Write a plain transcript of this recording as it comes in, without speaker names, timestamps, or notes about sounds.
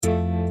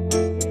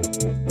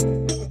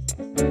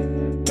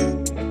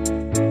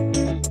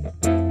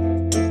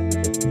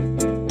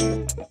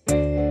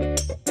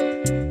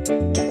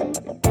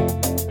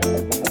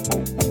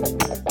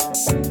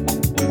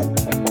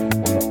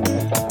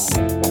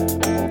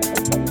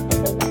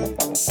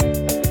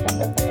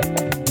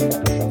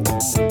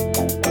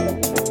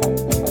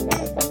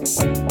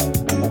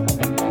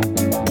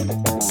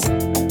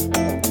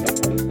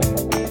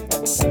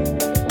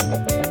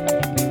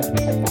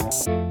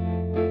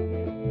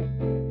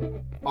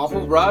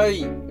All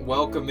right,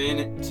 welcome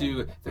in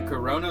to the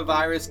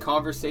coronavirus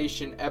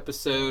conversation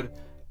episode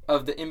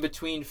of the In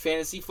Between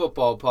Fantasy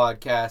Football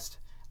Podcast.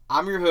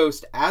 I'm your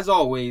host, as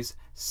always,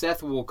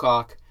 Seth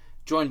Woolcock,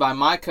 joined by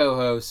my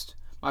co-host,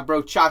 my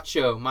bro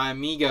Chacho, my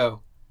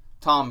amigo,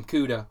 Tom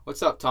Kuda.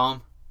 What's up,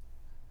 Tom?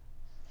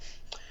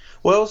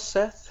 Well,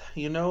 Seth,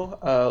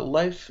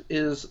 life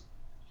is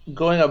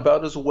going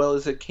about as well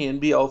as it can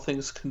be, all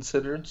things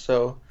considered,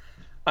 so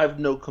I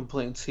have no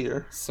complaints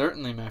here.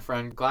 Certainly, my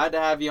friend. Glad to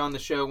have you on the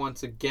show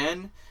once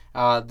again.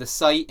 The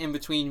site In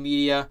Between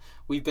Media,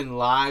 we've been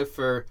live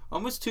for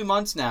almost 2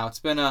 months now. It's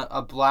been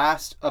a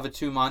blast of a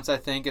 2 months, I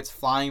think. It's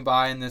flying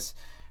by in this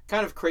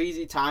kind of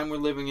crazy time we're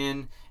living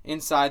in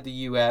inside the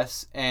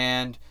U.S.,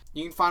 and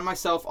you can find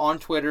myself on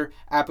Twitter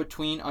at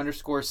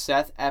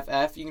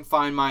between_SethFF. You can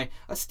find my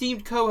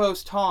esteemed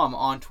co-host Tom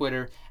on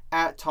Twitter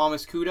at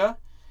Thomas Kuda.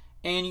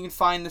 And you can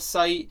find the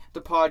site, the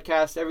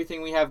podcast,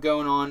 everything we have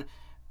going on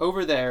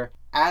over there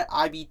at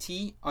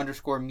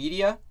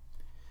IBT_media.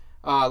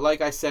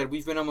 Like I said,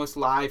 we've been almost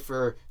live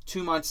for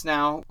 2 months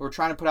now. We're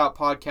trying to put out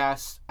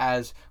podcasts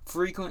as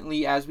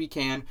frequently as we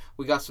can.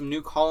 We got some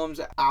new columns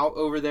out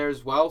over there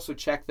as well, so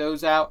check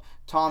those out.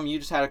 Tom, you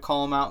just had a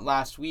column out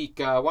last week.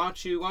 Why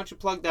don't you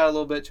plug that a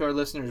little bit to our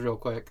listeners real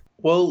quick?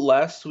 Well,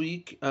 last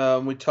week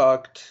we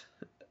talked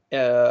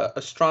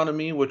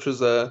astronomy, which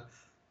was a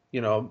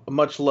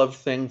much loved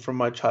thing from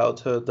my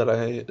childhood that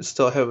I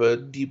still have a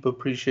deep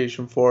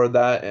appreciation for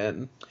that,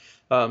 and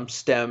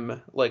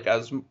STEM like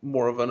as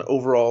more of an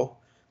overall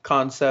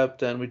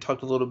concept. And we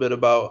talked a little bit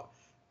about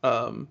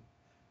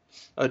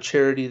a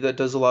charity that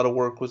does a lot of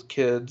work with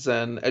kids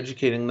and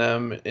educating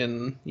them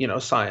in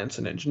science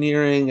and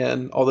engineering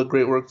and all the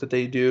great work that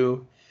they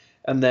do.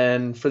 And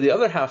then for the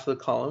other half of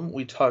the column,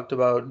 we talked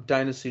about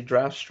dynasty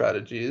draft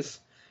strategies,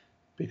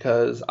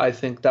 because I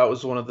think that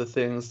was one of the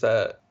things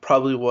that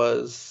probably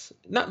was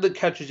not that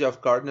catches you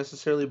off guard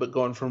necessarily, but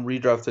going from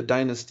redraft to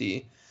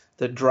dynasty,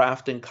 the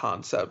drafting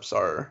concepts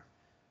are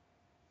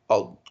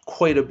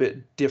quite a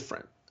bit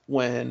different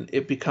when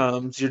it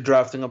becomes you're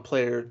drafting a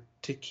player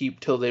to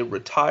keep till they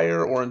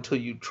retire or until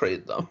you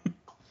trade them.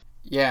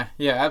 Yeah,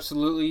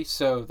 absolutely.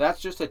 So that's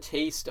just a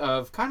taste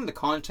of kind of the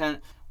content.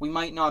 We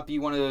might not be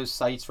one of those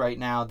sites right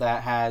now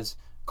that has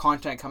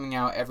content coming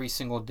out every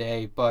single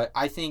day, but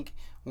I think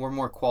we're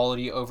more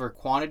quality over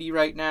quantity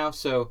right now,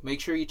 so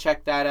make sure you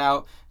check that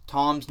out.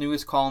 Tom's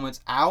newest column is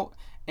out,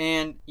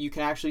 and you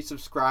can actually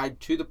subscribe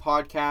to the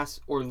podcast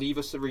or leave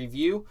us a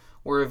review.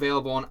 We're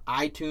available on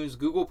iTunes,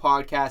 Google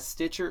Podcasts,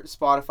 Stitcher,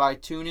 Spotify,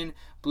 TuneIn,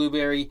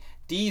 Blueberry,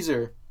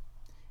 Deezer,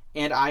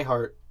 and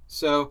iHeart.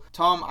 So,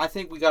 Tom, I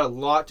think we got a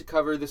lot to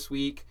cover this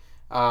week.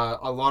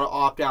 A lot of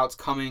opt-outs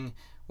coming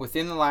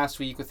within the last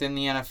week within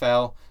the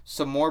NFL.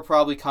 Some more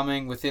probably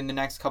coming within the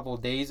next couple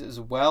of days as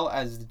well,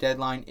 as the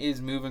deadline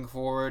is moving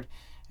forward.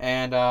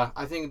 And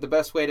I think the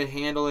best way to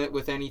handle it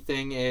with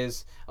anything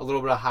is a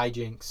little bit of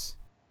hijinks.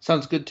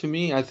 Sounds good to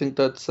me. I think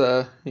that's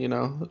a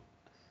good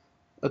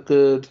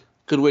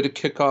way to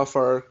kick off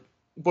what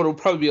will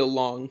probably be a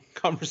long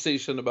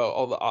conversation about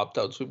all the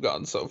opt-outs we've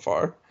gotten so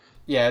far.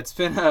 Yeah, it's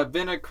been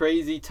a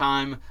crazy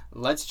time.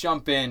 Let's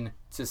jump in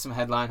to some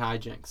headline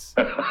hijinks.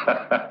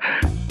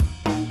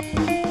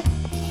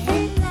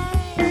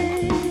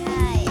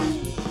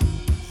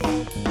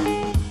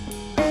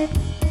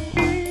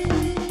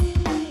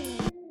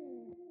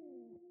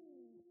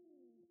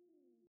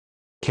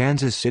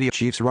 Kansas City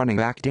Chiefs running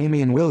back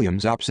Damian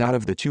Williams opts out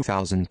of the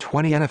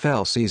 2020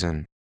 NFL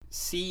season.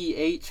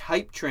 CEH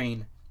hype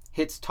train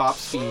hits top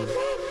speed.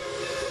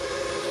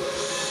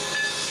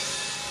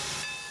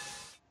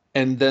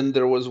 And then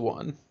there was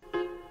one.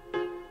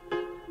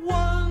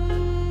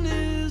 One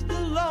is the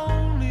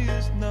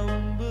loneliest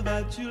number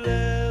that you'll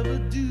ever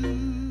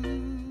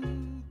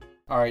do.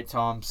 All right,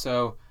 Tom.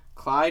 So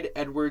Clyde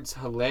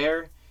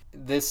Edwards-Helaire,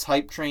 this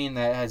hype train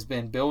that has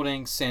been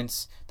building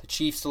since the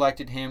Chiefs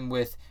selected him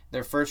with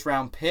their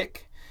first-round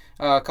pick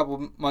a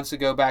couple months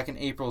ago back in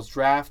April's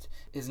draft,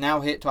 is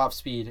now hit top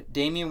speed.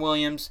 Damian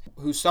Williams,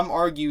 who some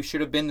argue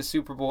should have been the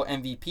Super Bowl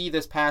MVP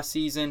this past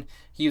season,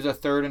 he was a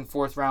third and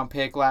fourth round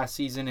pick last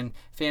season in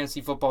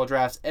fantasy football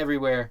drafts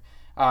everywhere.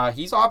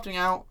 He's opting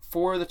out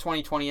for the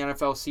 2020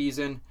 NFL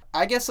season.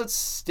 I guess let's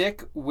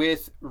stick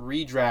with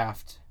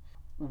redraft.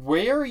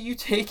 Where are you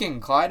taking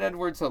Clyde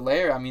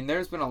Edwards-Helaire? I mean,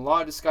 there's been a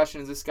lot of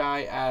discussion of this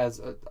guy as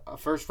a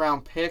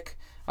first-round pick.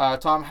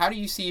 Tom, how do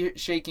you see it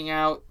shaking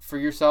out for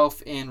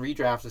yourself in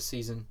redraft this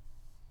season?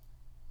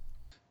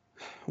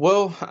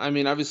 Well, I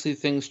mean, obviously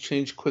things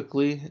change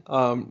quickly.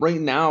 Right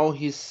now,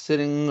 he's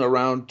sitting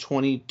around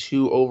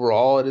 22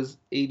 overall at his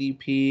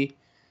ADP,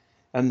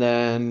 and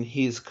then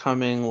he's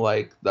coming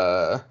like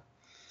the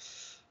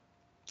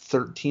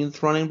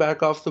 13th running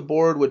back off the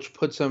board, which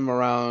puts him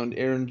around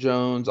Aaron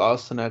Jones,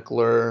 Austin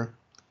Eckler,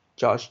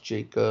 Josh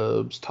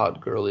Jacobs, Todd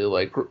Gurley,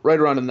 like right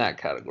around in that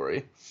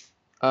category.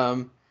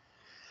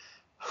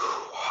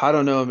 I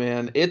don't know,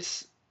 man.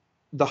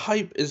 The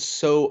hype is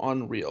so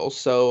unreal.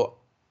 So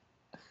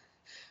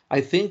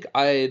I think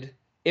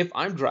if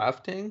I'm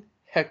drafting,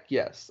 heck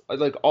yes.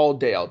 Like all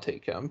day I'll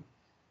take him.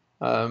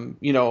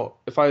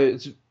 If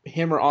it's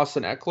him or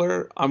Austin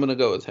Eckler, I'm gonna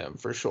go with him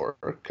for sure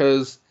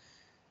because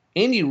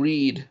Andy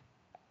Reid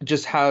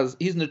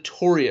he's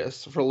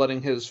notorious for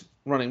letting his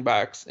running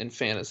backs in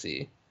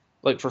fantasy,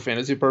 like for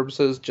fantasy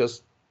purposes,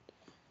 just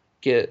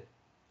get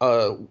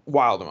a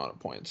wild amount of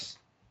points.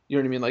 You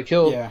know what I mean? Like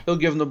Yeah. he'll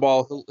give him the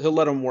ball, he'll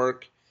let him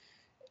work.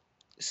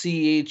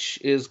 CH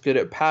is good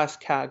at pass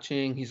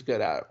catching, he's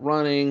good at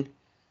running.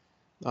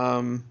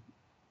 Um,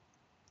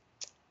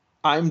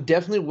 I'm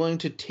definitely willing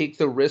to take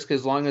the risk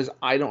as long as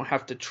I don't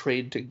have to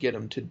trade to get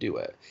him to do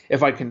it.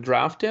 If I can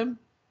draft him,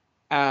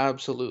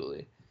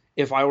 absolutely.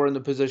 If I were in the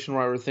position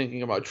where I were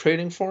thinking about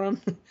trading for him,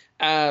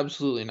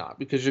 absolutely not,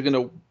 because you're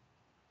going to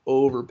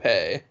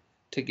overpay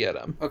to get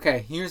him.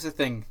 Okay, here's the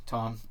thing,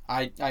 Tom.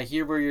 I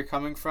hear where you're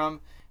coming from,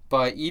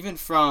 but even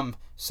from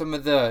some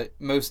of the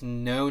most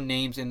known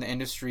names in the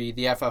industry,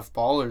 the FF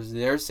Ballers,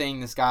 they're saying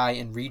this guy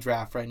in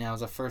redraft right now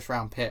is a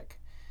first-round pick.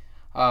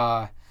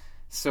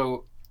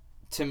 So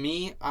to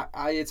me,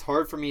 it's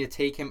hard for me to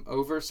take him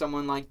over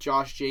someone like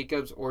Josh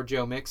Jacobs or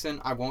Joe Mixon.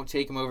 I won't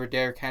take him over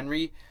Derrick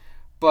Henry,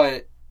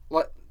 but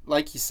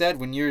like you said,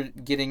 when you're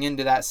getting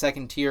into that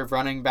second tier of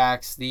running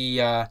backs,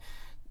 the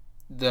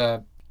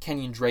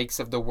Kenyon Drakes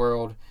of the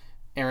world,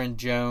 Aaron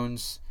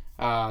Jones,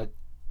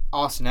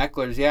 Austin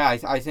Eckler's, yeah,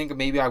 I think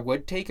maybe I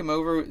would take him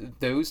over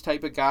those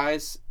type of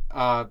guys.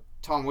 Tom,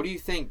 what do you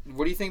think?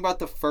 What do you think about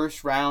the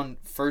first round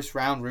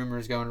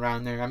rumors going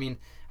around there? I mean,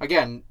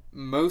 again,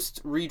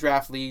 most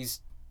redraft leagues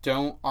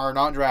are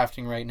not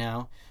drafting right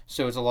now,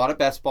 so it's a lot of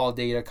best ball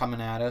data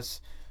coming at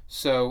us.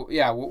 So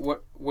yeah,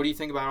 what do you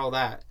think about all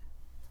that?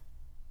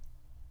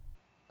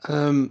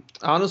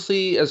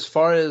 Honestly, as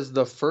far as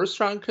the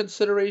first round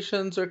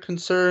considerations are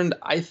concerned,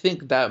 I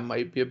think that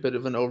might be a bit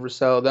of an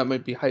oversell. That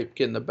might be hype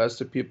getting the best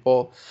of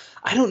people.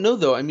 I don't know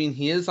though. I mean,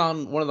 he is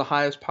on one of the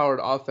highest powered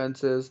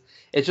offenses.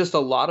 It's just a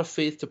lot of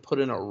faith to put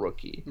in a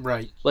rookie.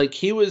 Right. Like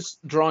he was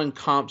drawing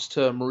comps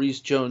to Maurice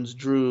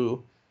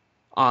Jones-Drew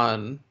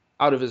out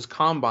of his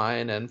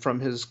combine and from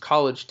his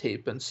college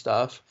tape and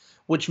stuff,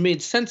 which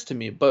made sense to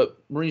me. But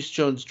Maurice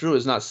Jones-Drew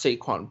is not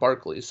Saquon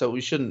Barkley, so we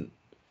shouldn't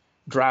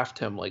draft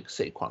him like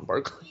Saquon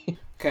Barkley.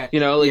 Okay.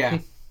 Yeah.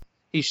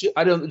 He should.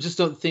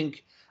 Don't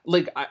think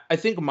like I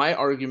think my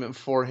argument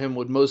for him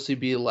would mostly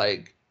be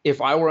like if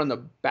I were on the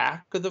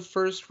back of the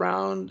first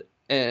round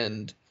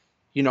and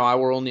I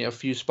were only a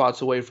few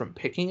spots away from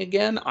picking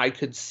again, I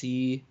could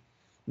see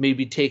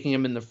maybe taking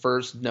him in the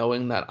first,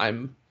 knowing that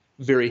I'm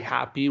very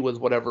happy with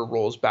whatever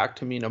rolls back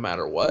to me no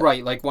matter what.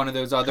 Right, like one of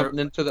those other coming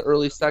into the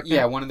early second.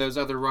 Yeah, one of those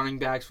other running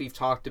backs we've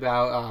talked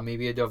about,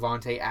 maybe a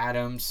Devontae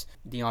Adams,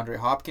 DeAndre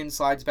Hopkins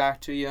slides back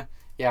to you.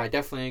 Yeah, I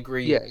definitely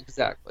agree. Yeah,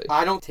 exactly.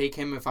 I don't take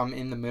him if I'm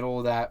in the middle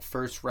of that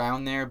first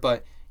round there,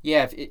 but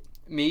yeah,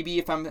 maybe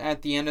if I'm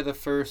at the end of the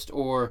first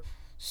or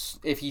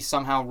if he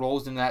somehow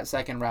rolls in that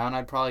second round,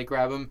 I'd probably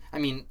grab him. I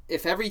mean,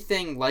 if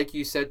everything, like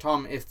you said,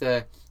 Tom, if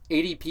the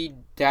ADP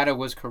data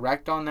was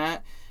correct on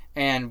that,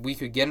 and we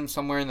could get him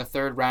somewhere in the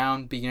third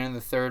round, beginning of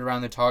the third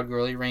round, the Todd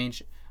Gurley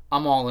range,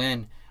 I'm all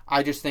in.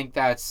 I just think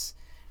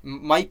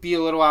might be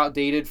a little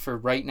outdated for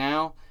right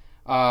now.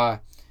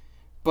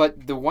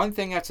 But the one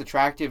thing that's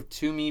attractive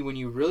to me when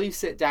you really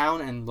sit down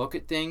and look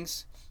at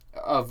things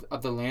of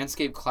the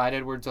landscape Clyde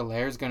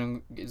Edwards-Helaire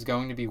is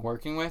going to be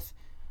working with,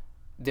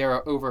 there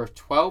are over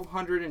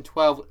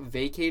 1,212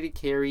 vacated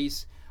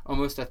carries,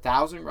 almost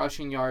 1,000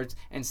 rushing yards,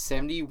 and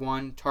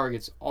 71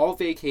 targets, all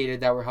vacated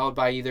that were held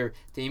by either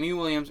Damian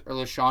Williams or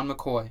LaShawn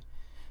McCoy.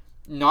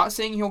 Not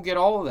saying he'll get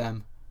all of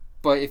them,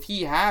 but if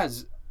he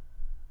has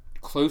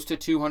close to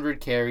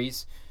 200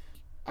 carries,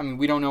 I mean,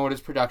 we don't know what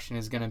his production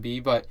is going to be,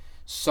 but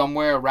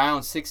somewhere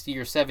around 60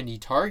 or 70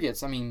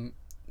 targets, I mean,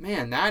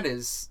 man,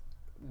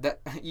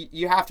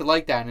 you have to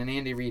like that in an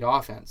Andy Reid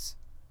offense.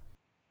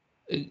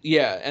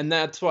 Yeah, and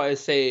that's why I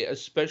say,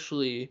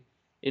 especially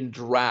in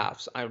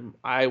drafts,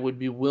 I would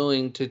be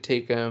willing to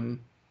take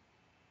him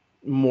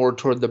more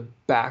toward the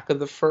back of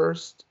the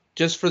first,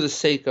 just for the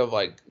sake of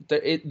like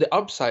the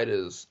upside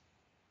is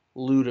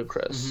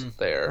ludicrous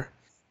there.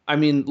 I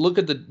mean, look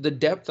at the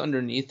depth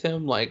underneath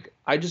him. Like,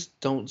 I just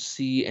don't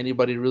see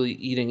anybody really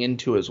eating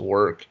into his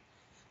work.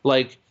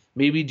 Like,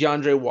 maybe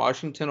DeAndre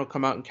Washington will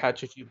come out and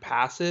catch a few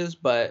passes,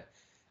 but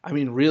I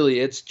mean, really,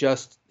 it's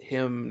just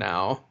him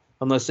now,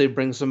 unless they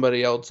bring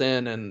somebody else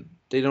in, and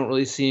they don't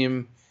really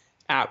seem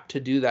apt to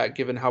do that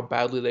given how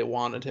badly they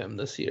wanted him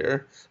this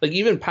year. Like,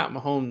 even Pat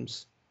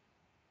Mahomes,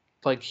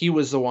 like, he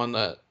was the one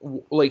that,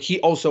 like, he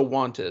also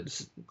wanted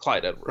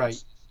Clyde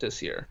Edwards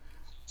this year.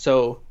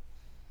 So,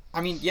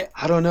 I mean, yeah,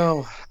 I don't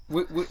know.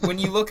 When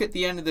you look at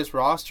the end of this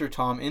roster,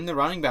 Tom, in the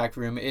running back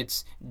room,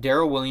 it's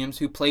Darrell Williams,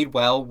 who played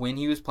well when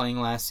he was playing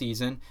last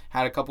season,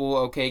 had a couple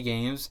okay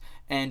games,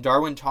 and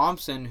Darwin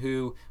Thompson,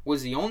 who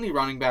was the only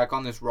running back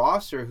on this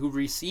roster who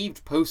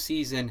received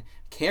postseason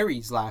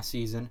carries last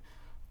season.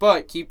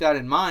 But keep that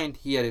in mind,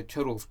 he had a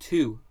total of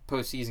 2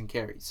 postseason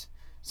carries.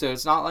 So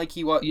it's not like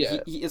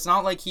it's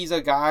not like he's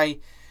a guy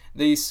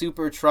they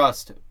super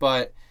trust,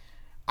 but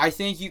I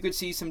think you could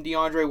see some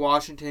DeAndre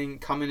Washington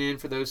coming in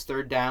for those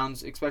third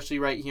downs, especially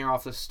right here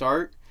off the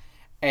start.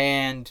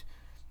 And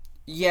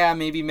Yeah,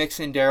 maybe mix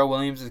in Darrell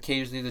Williams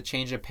occasionally to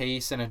change the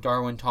pace and a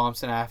Darwin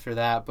Thompson after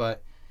that.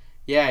 But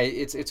yeah,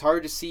 it's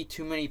hard to see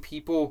too many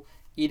people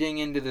eating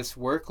into this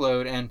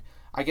workload. And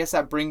I guess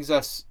that brings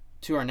us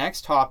to our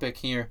next topic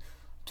here.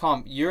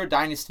 Tom, you're a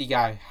dynasty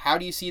guy. How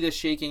do you see this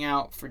shaking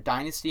out for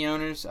dynasty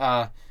owners?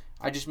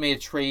 I just made a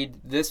trade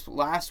this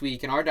last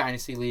week in our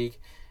dynasty league.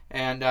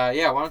 And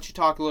yeah, why don't you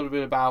talk a little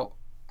bit about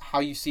how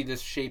you see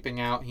this shaping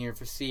out here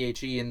for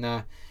CHE in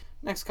the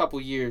next couple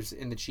years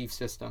in the Chiefs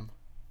system?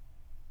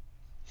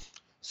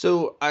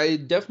 So I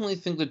definitely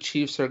think the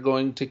Chiefs are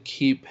going to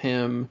keep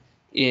him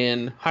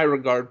in high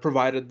regard,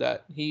 provided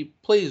that he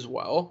plays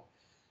well.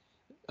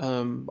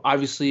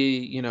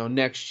 Obviously,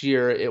 next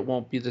year it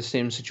won't be the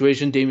same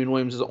situation. Damian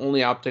Williams is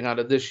only opting out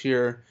of this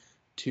year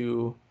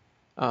to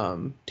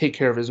take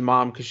care of his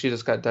mom because she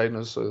just got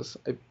diagnosed with,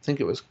 I think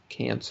it was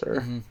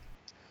cancer.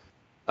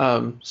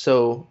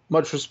 So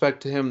much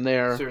respect to him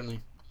there. Certainly.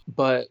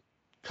 But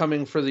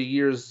coming for the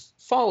years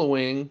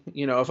following,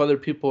 if other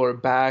people are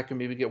back and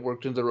maybe get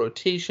worked into the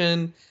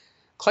rotation,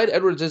 Clyde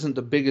Edwards isn't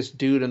the biggest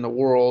dude in the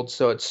world.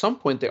 So at some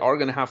point they are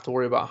going to have to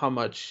worry about how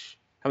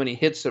many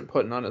hits they're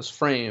putting on his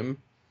frame.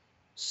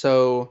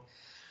 So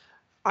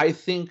I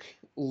think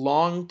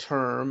long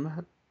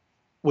term,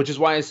 which is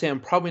why I say I'm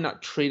probably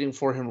not trading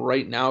for him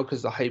right now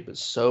because the hype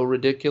is so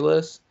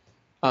ridiculous.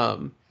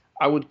 I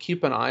would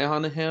keep an eye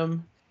on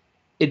him.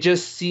 It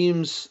just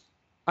seems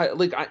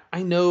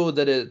I know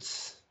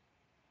that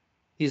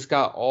he's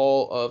got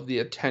all of the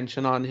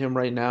attention on him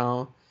right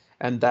now,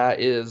 and that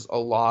is a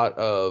lot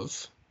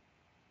of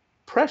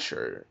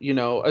pressure,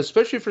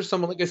 especially for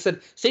someone, like I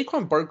said,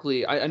 Saquon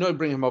Barkley. I know I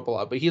bring him up a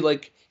lot, but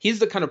he's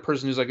the kind of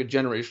person who's like a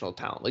generational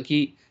talent. Like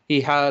he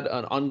had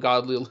an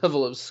ungodly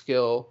level of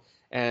skill,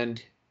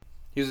 and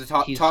he was a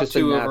top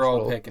two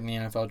overall pick in the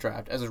NFL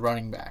draft as a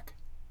running back.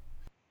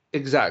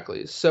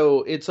 Exactly.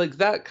 So it's like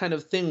that kind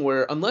of thing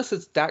where unless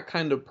it's that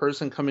kind of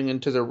person coming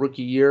into their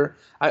rookie year,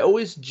 I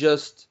always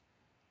just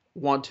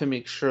want to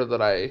make sure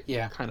that I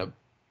kind of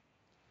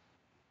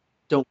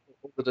don't go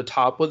over the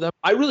top with them.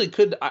 I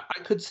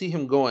could see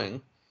him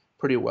going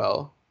pretty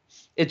well.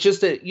 It's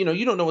just that, you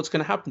don't know what's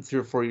going to happen 3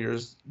 or 4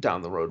 years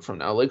down the road from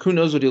now. Like, who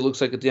knows what he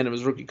looks like at the end of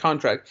his rookie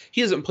contract? He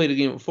hasn't played a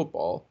game of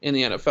football in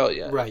the NFL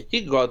yet. Right.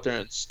 He could go out there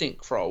and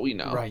stink for all we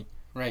know.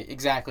 Right,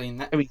 exactly.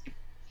 And I mean,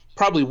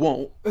 probably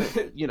won't,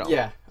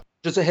 Yeah.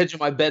 Just to hedge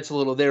my bets a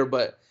little there,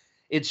 but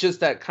it's just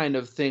that kind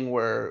of thing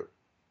where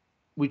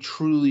we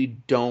truly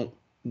don't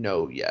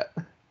know yet.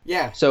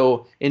 Yeah.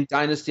 So in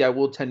Dynasty, I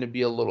will tend to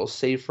be a little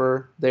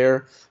safer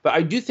there, but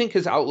I do think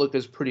his outlook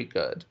is pretty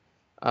good.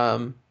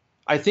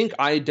 I think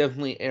I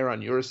definitely err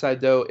on your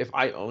side, though. If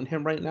I own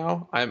him right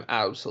now, I'm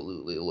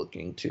absolutely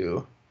looking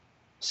to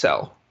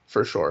sell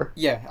for sure.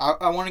 Yeah,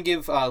 I want to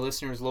give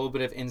listeners a little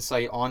bit of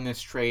insight on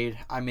this trade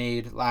I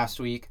made last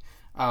week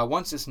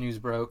once this news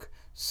broke.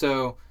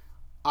 So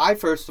I,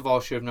 first of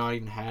all, should have not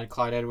even had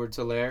Clyde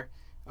Edwards-Helaire.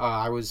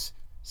 I was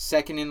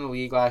second in the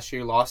league last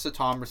year, lost to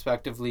Tom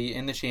respectively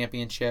in the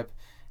championship,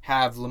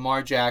 have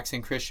Lamar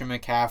Jackson, Christian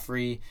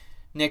McCaffrey,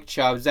 Nick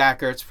Chubb, Zach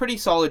Ertz. Pretty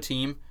solid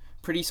team,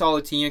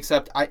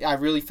 except I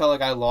really felt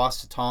like I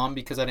lost to Tom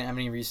because I didn't have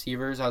any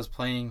receivers. I was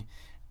playing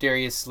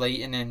Darius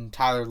Slayton and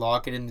Tyler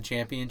Lockett in the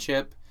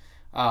championship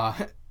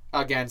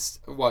against,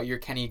 your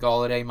Kenny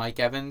Golladay, Mike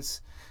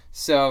Evans.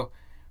 So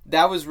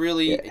that was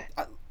really...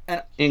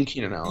 And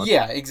Keenan Allen.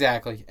 Yeah,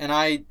 exactly. And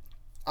I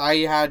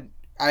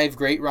have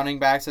great running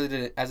backs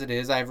as it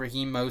is. I have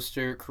Raheem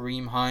Mostert,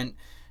 Kareem Hunt,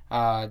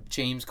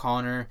 James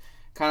Conner,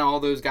 kind of all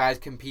those guys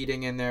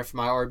competing in there for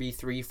my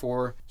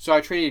RB3-4. So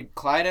I traded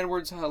Clyde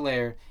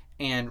Edwards-Helaire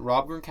and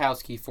Rob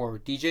Gronkowski for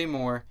DJ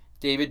Moore,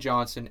 David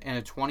Johnson, and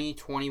a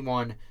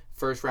 2021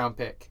 first-round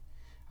pick.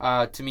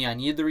 To me, I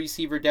need the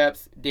receiver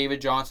depth.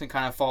 David Johnson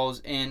kind of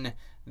falls in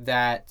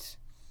that,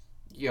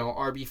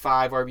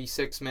 RB5,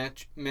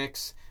 RB6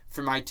 mix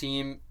for my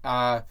team.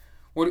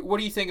 What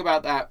do you think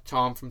about that,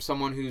 Tom, from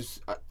someone who's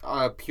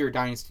a pure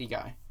dynasty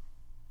guy?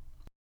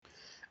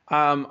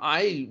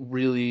 I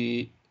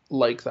really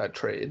like that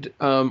trade.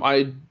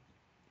 I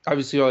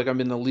obviously,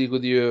 I'm in the league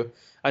with you.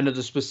 I know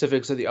the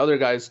specifics of the other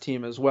guy's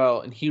team as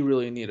well, and he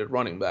really needed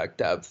running back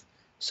depth.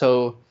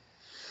 So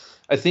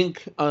I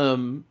think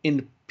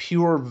in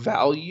pure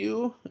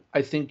value,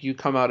 I think you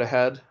come out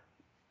ahead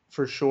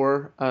for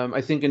sure.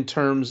 I think in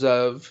terms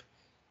of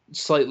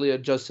slightly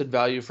adjusted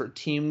value for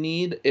team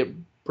need, it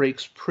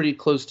breaks pretty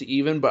close to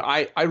even, but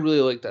I really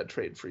like that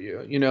trade for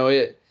you.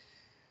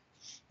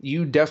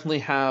 You definitely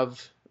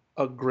have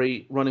a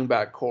great running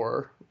back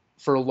core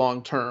for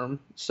long term.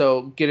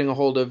 So getting a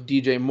hold of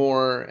DJ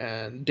Moore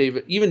and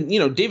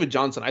David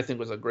Johnson, I think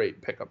was a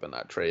great pickup in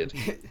that trade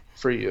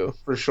for you,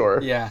 for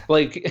sure. Yeah.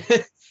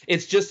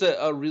 It's just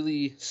a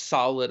really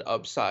solid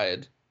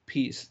upside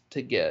piece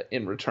to get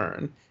in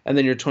return. And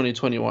then your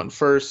 2021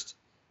 first.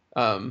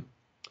 And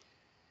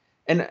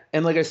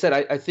like I said,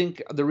 I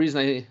think the reason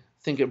I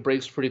think it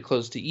breaks pretty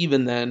close to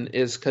even then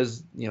is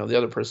because, the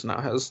other person now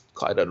has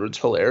Clyde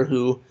Edwards-Helaire,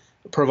 who,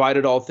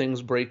 provided all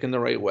things break in the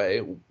right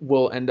way,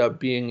 will end up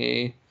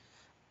being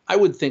I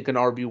would think an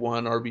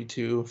RB1,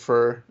 RB2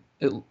 for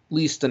at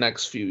least the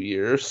next few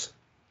years.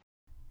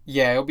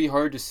 Yeah, it'll be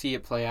hard to see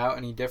it play out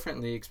any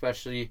differently,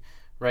 especially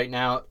right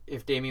now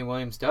if Damian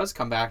Williams does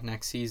come back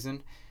next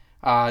season.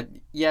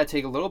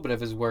 Take a little bit of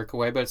his work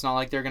away, but it's not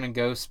like they're going to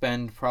go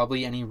spend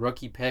probably any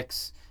rookie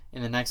picks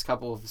in the next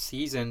couple of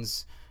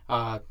seasons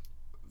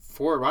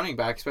for a running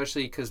back,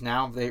 especially because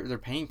now they're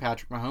paying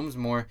Patrick Mahomes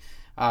more.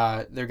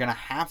 They're going to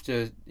have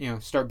to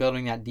start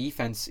building that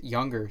defense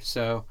younger.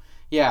 So,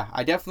 yeah,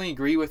 I definitely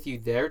agree with you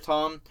there,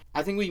 Tom.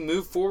 I think we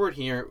move forward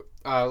here.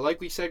 Like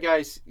we said,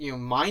 guys,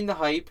 mind the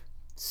hype.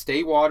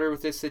 Stay water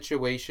with this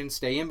situation.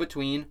 Stay in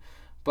between.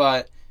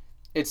 But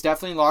it's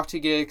definitely a lot to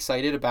get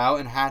excited about,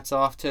 and hats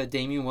off to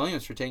Damian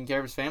Williams for taking care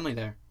of his family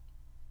there.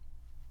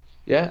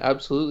 Yeah,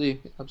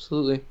 absolutely.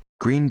 Absolutely.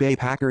 Green Bay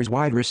Packers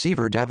wide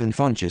receiver Devin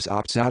Funchess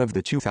opts out of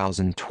the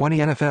 2020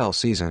 NFL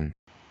season.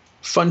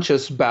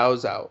 Funchess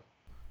bows out.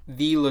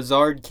 The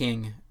Lazard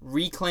King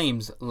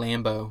reclaims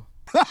Lambeau.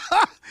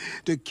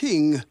 The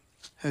king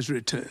has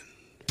returned.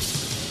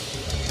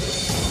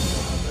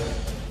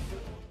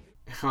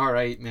 All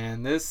right,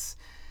 man. This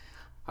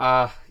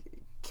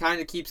kind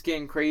of keeps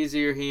getting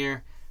crazier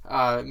here.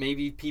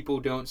 Maybe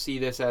people don't see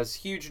this as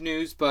huge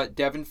news, but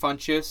Devin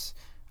Funchess,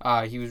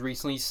 he was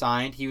recently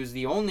signed. He was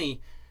the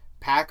only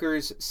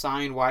Packers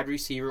signed wide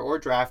receiver or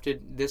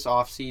drafted this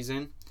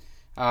offseason.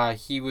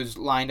 He was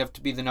lined up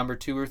to be the number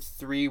 2 or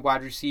 3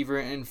 wide receiver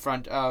in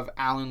front of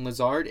Allen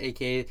Lazard,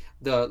 a.k.a.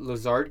 the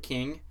Lazard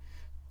King.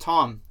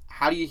 Tom,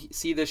 how do you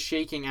see this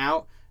shaking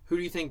out? Who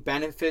do you think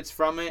benefits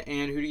from it,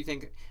 and who do you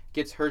think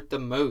gets hurt the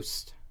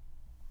most?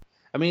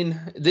 I mean,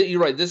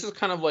 you're right. This is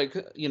kind of like,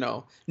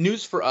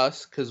 news for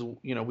us because,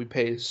 we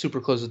pay super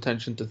close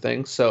attention to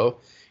things. So,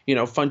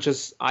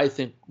 Funchess, I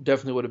think,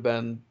 definitely would have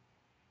been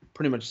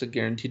pretty much the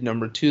guaranteed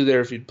number 2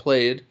 there if he'd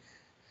played.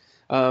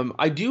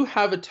 I do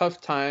have a tough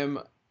time.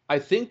 I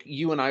think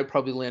you and I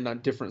probably land on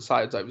different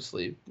sides,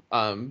 obviously.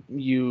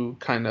 You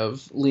kind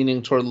of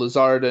leaning toward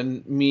Lazard,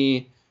 and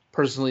me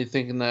personally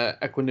thinking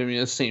that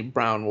Equanimeous St.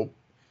 Brown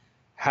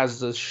has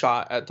the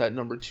shot at that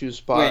number 2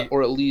 spot. Wait.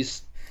 Or at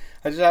least...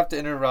 I just have to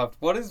interrupt.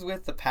 What is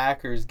with the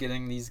Packers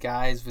getting these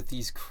guys with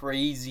these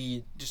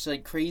crazy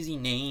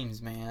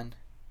names, man?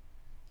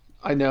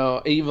 I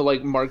know, even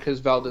like Marquez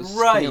Valdez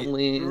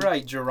Scantling.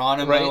 Right,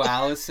 Geronimo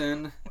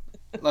Allison.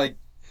 Like,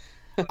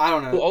 I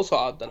don't know. Who also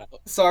opted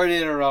out. Sorry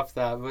to interrupt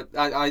that, but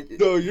I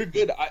No, you're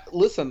good.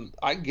 Listen,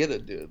 I get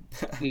it, dude.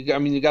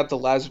 You got the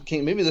Lazard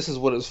King. Maybe this is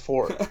what it's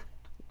for.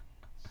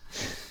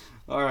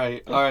 All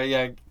right,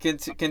 yeah.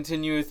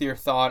 Continue with your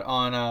thought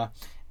on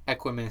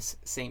Equanimeous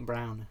St.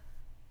 Brown.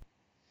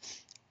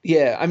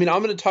 Yeah, I'm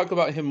going to talk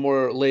about him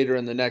more later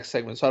in the next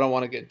segment, so I don't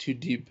want to get too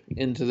deep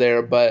into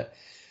there, but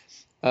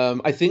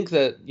I think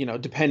that,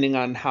 depending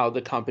on how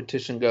the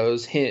competition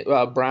goes,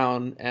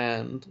 Brown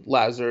and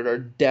Lazard are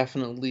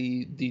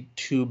definitely the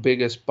 2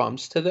 biggest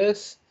bumps to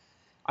this.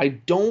 I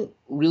don't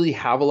really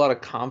have a lot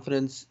of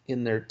confidence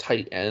in their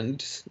tight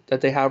end that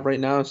they have right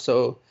now,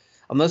 so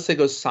unless they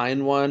go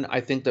sign one,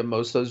 I think that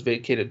most of those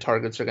vacated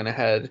targets are going to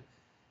head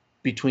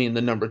between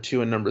the number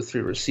 2 and number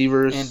 3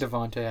 receivers. And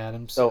Devontae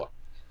Adams.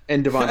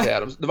 And Devontae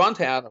Adams.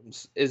 Devontae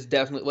Adams is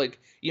definitely,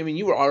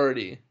 you were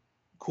already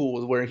cool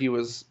with where he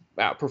was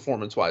at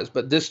performance-wise,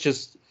 but this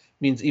just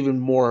means even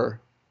more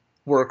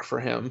work for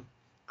him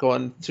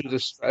going through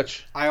this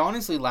stretch. I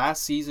honestly,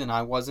 last season,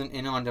 I wasn't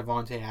in on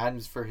Devontae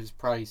Adams for his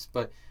price,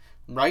 but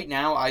right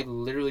now, I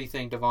literally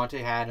think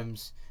Devontae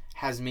Adams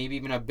has maybe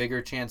even a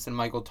bigger chance than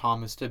Michael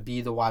Thomas to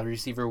be the wide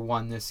receiver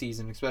 1 this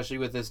season, especially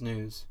with this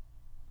news.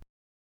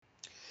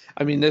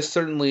 I mean, this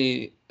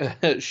certainly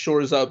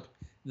shores up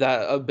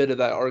a bit of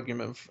that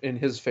argument in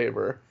his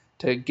favor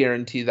to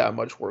guarantee that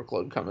much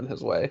workload coming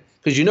his way.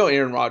 Because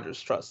Aaron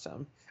Rodgers trusts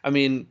him. I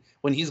mean,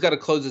 when he's got to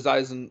close his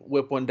eyes and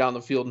whip one down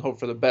the field and hope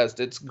for the best,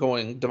 it's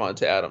going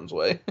Devontae Adams'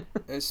 way.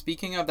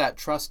 Speaking of that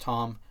trust,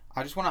 Tom,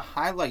 I just want to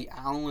highlight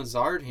Allen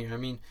Lazard here. I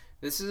mean,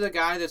 this is a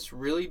guy that's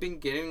really been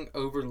getting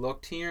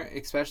overlooked here,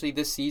 especially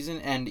this season,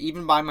 and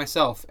even by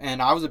myself.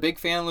 And I was a big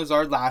fan of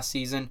Lazard last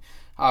season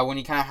when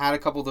he kind of had a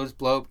couple of those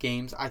blow-up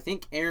games. I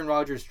think Aaron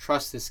Rodgers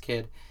trusts this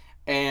kid.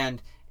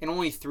 And in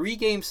only 3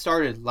 games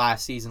started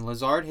last season,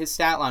 Lazard, his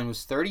stat line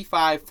was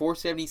 35,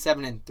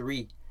 477, and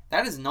 3.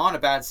 That is not a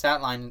bad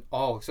stat line at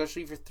all,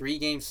 especially for 3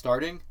 games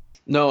starting.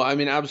 No, I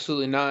mean,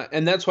 absolutely not.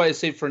 And that's why I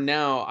say for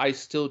now, I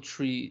still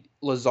treat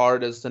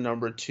Lazard as the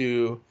number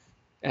 2.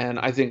 And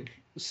I think,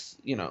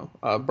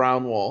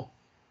 Brown will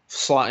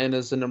slot in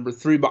as the number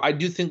 3. But I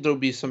do think there'll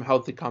be some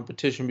healthy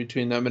competition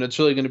between them. And it's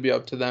really going to be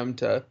up to them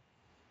to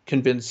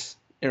convince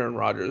Aaron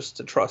Rodgers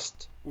to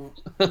trust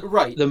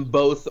right them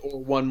both, or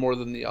one more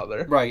than the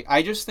other. Right.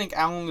 I just think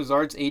Allen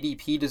Lazard's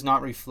ADP does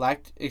not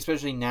reflect,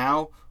 especially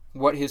now,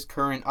 what his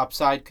current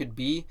upside could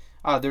be.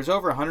 There's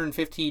over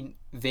 115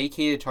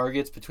 vacated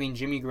targets between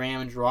Jimmy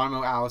Graham and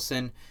Geronimo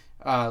Allison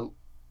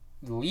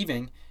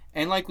leaving.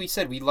 And like we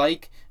said, we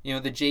like, the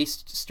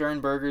Jace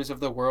Sternbergers of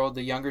the world,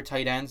 the younger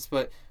tight ends,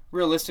 but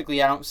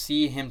realistically, I don't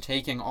see him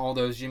taking all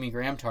those Jimmy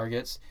Graham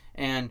targets.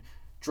 And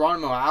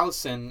Geronimo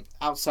Allison,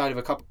 outside of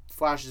a couple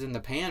flashes in the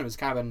pan, was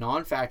kind of a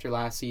non-factor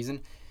last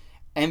season.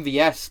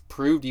 MVS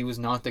proved he was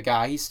not the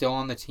guy. He's still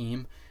on the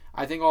team.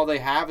 I think all they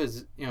have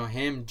is,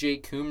 him,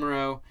 Jake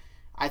Kumro.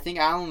 I think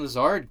Alan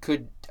Lazard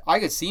I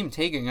could see him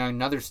taking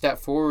another step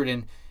forward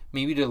and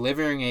maybe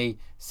delivering a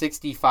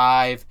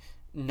 65,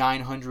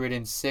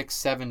 906,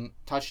 7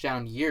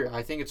 touchdown year.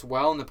 I think it's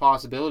well in the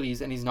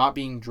possibilities, and he's not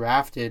being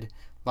drafted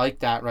like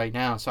that right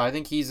now. So I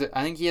think he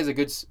has a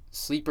good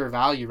sleeper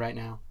value right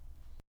now.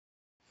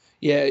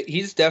 Yeah,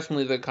 he's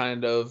definitely the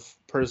kind of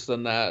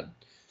person that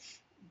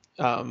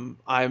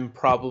I'm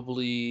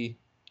probably,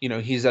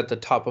 he's at the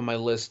top of my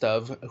list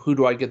of who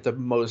do I get the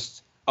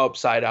most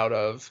upside out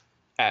of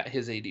at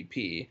his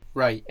ADP.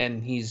 Right.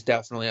 And he's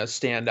definitely a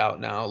standout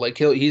now. Like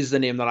he's the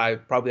name that I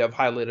probably have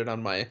highlighted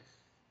on my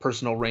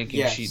personal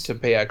ranking sheet to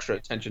pay extra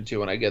attention to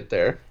when I get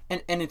there.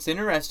 And it's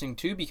interesting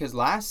too, because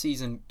last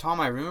season,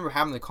 Tom, I remember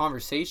having the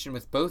conversation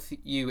with both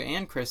you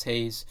and Chris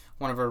Hayes,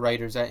 one of our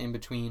writers at In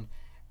Between,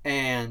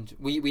 and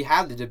we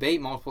had the debate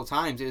multiple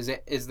times. Is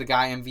the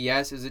guy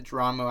MVS? Is it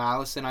Geronimo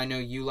Allison? I know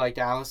you liked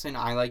Allison.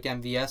 I liked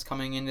MVS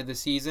coming into the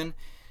season,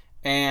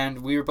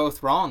 and we were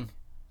both wrong.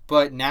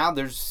 But now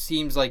there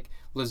seems like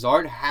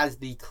Lazard has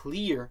the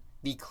clear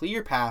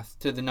path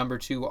to the number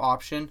 2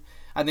 option.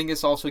 I think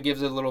this also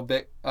gives a little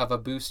bit of a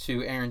boost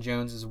to Aaron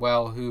Jones as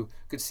well, who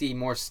could see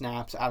more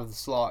snaps out of the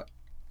slot.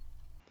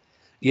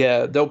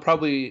 Yeah, they're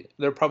probably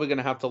going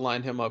to have to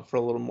line him up for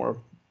a little more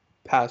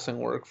passing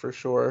work for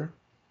sure.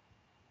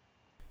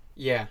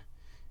 Yeah.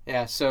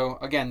 So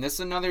again, this is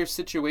another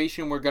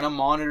situation we're going to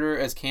monitor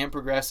as camp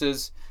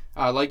progresses.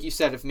 Like you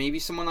said, if maybe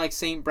someone like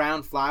St.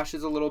 Brown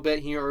flashes a little bit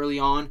here early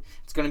on,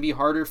 it's going to be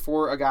harder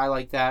for a guy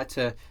like that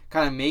to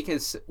kind of make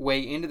his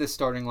way into the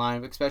starting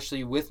lineup,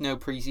 especially with no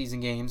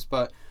preseason games.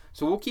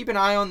 So we'll keep an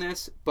eye on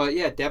this. But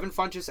yeah, Devin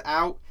Funchess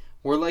out.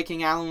 We're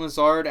liking Alan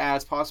Lazard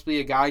as possibly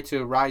a guy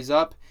to rise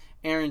up.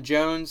 Aaron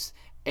Jones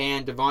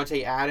and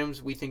Devontae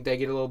Adams, we think they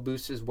get a little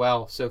boost as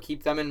well. So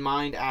keep them in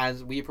mind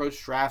as we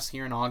approach drafts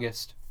here in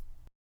August.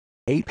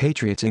 8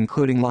 Patriots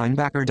including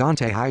linebacker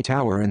Dante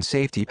Hightower and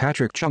safety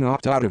Patrick Chung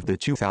opt out of the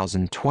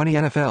 2020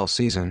 NFL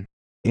season.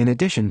 In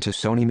addition to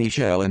Sony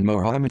Michel and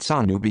Mohamed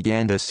Sanu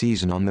began the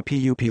season on the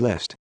PUP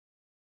list.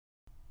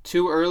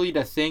 Too early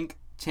to think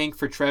tank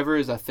for Trevor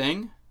is a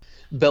thing?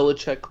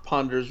 Belichick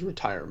ponders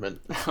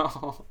retirement.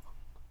 All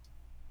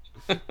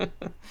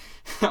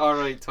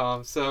right,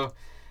 Tom. So,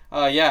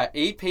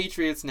 8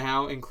 Patriots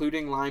now,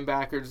 including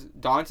linebackers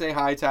Dante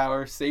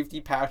Hightower, safety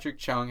Patrick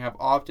Chung, have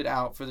opted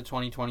out for the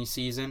 2020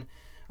 season.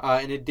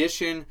 In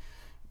addition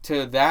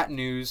to that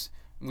news,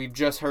 we've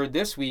just heard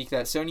this week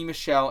that Sony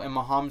Michel and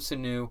Mohamed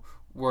Sanu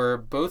were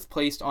both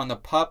placed on the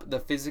PUP, the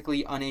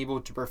physically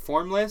unable to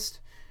perform list.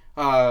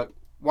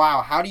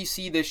 Wow, how do you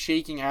see this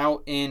shaking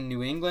out in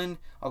New England?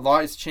 A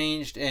lot has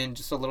changed in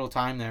just a little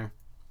time there.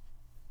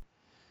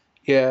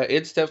 Yeah,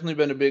 it's definitely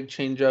been a big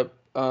change up.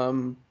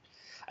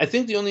 I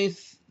think the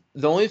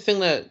only thing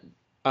that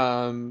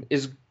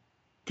is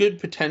good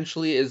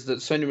potentially is that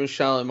Sony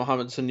Michel and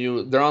Mohamed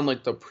Sanu, they're on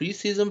like the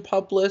preseason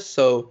PUP list,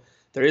 so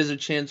there is a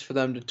chance for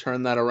them to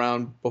turn that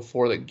around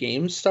before the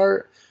games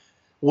start.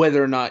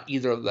 Whether or not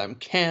either of them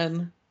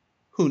can,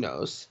 who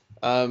knows?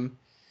 But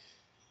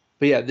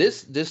yeah,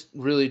 this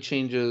really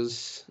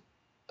changes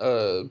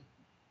a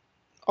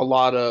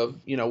lot of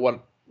what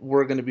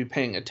we're going to be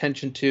paying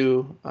attention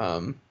to.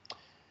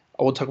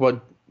 We'll talk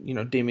about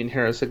Damian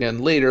Harris again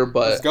later,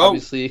 but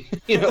obviously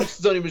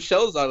Sony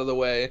Michel's out of the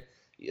way.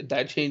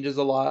 That changes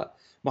a lot.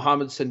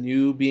 Mohamed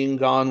Sanu being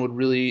gone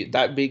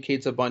that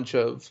vacates a bunch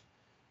of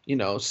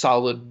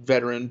solid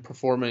veteran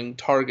performing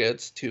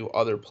targets to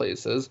other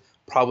places.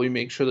 Probably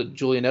make sure that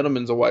Julian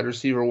Edelman's a wide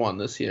receiver 1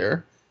 this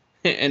year,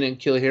 and then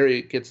N'Keal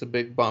Harry gets a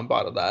big bump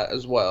out of that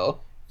as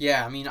well.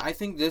 Yeah, I mean, I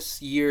think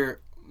this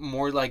year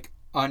more like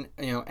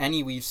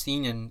any we've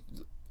seen in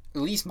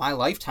at least my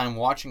lifetime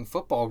watching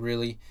football.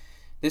 Really,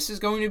 this is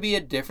going to be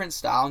a different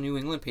style New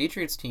England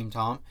Patriots team,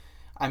 Tom.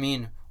 I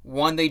mean,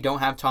 one, they don't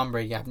have Tom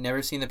Brady. I've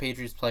never seen the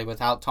Patriots play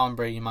without Tom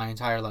Brady in my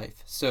entire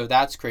life, so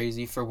that's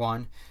crazy for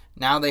one.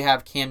 Now they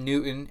have Cam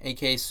Newton,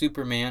 aka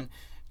Superman.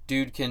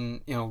 Dude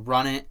can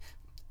run it.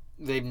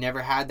 They've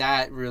never had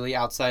that really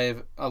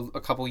outside of a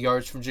couple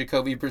yards from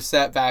Jacoby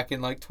Brissett back in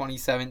like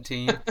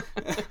 2017.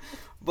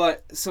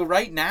 But so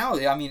right now,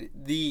 I mean,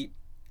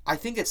 I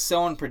think it's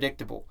so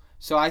unpredictable.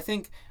 So I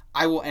think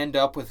I will end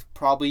up with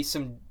probably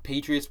some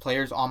Patriots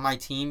players on my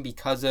team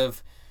because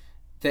of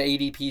the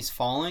ADPs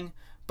falling.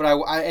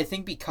 But I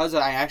think because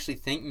I actually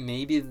think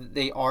maybe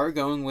they are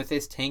going with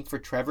this tank for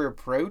Trevor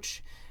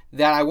approach,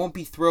 that I won't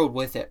be thrilled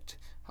with it.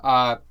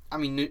 I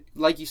mean,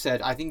 like you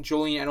said, I think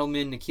Julian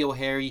Edelman, N'Keal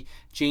Harry,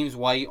 James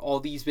White, all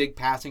these big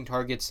passing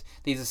targets,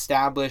 these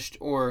established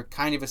or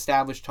kind of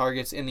established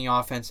targets in the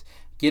offense,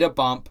 get a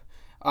bump.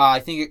 I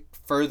think it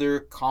further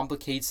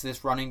complicates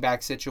this running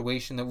back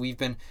situation that we've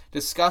been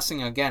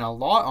discussing, again, a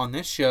lot on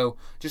this show,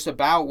 just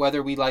about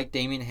whether we like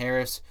Damian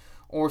Harris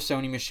or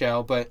Sony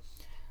Michel. But,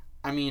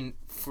 I mean,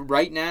 for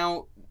right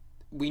now,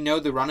 we know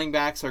the running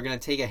backs are going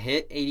to take a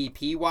hit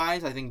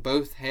ADP-wise. I think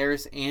both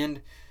Harris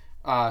and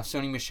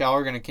Sony Michel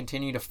are going to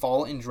continue to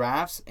fall in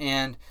drafts,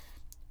 and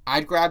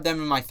I'd grab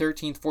them in my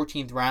 13th,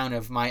 14th round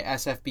of my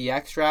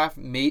SFBX draft.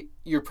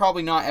 You're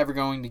probably not ever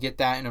going to get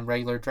that in a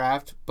regular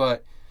draft,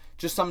 but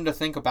just something to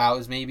think about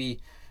is maybe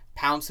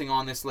pouncing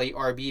on this late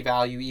RB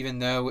value, even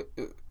though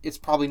it's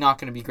probably not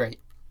going to be great.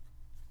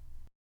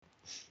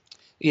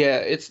 Yeah,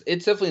 it's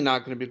definitely not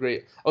going to be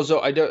great. Also,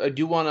 I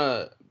do want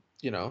to,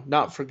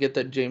 not forget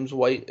that James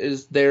White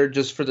is there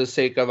just for the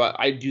sake of,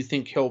 I do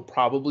think he'll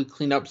probably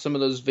clean up some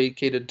of those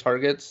vacated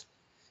targets.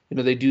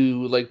 They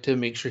do like to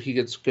make sure he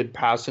gets good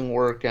passing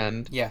work,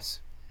 and yes,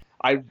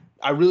 I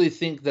really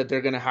think that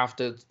they're going to have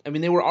to. I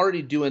mean, they were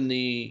already doing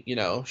the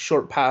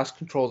short pass,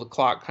 control the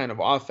clock kind of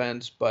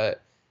offense,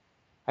 but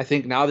I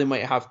think now they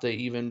might have to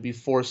even be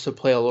forced to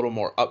play a little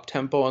more up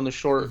tempo on the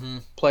short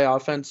play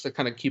offense to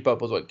kind of keep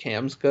up with what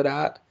Cam's good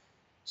at.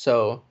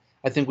 So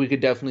I think we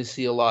could definitely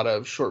see a lot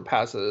of short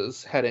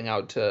passes heading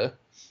out to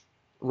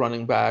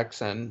running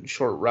backs and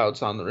short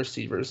routes on the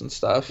receivers and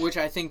stuff. Which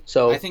I think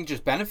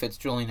just benefits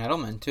Julian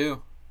Edelman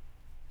too.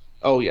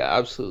 Oh yeah,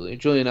 absolutely.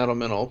 Julian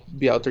Edelman will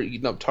be out there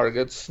eating up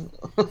targets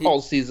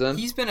all season.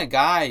 He's been a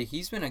guy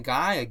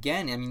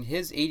again. I mean,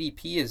 his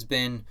ADP has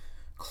been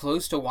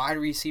close to wide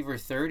receiver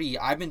 30.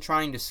 I've been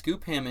trying to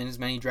scoop him in as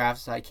many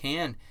drafts as I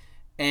can,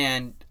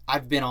 and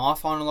I've been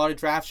off on a lot of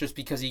drafts just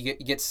because he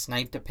gets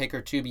sniped a pick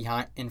or two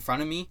in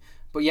front of me.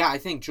 But yeah, I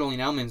think Julian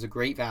Edelman's a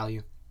great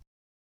value.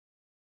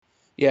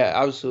 Yeah,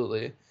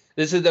 absolutely.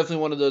 This is definitely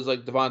one of those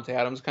like Devontae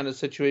Adams kind of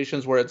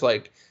situations where it's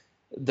like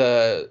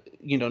the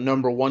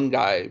number one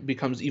guy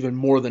becomes even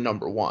more than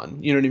number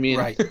one. You know what I mean?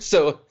 Right.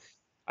 So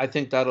I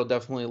think that'll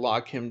definitely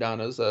lock him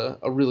down as a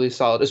really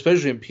solid,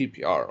 especially in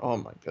PPR. Oh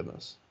my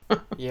goodness.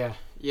 Yeah.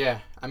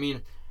 I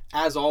mean,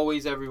 as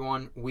always,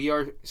 everyone, we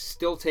are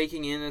still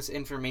taking in this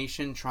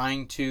information,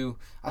 trying to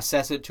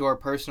assess it to our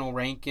personal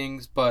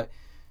rankings, but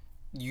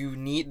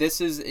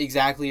this is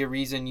exactly a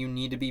reason you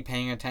need to be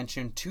paying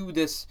attention to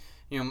this.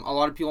 A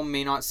lot of people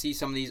may not see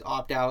some of these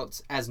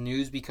opt-outs as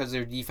news because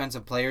they're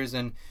defensive players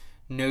and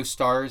no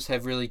stars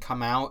have really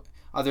come out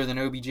other than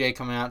OBJ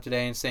coming out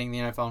today and saying the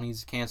NFL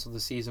needs to cancel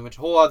the season, which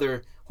whole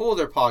other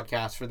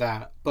podcast for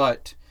that.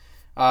 But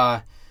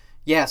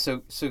yeah,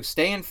 so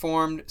stay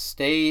informed,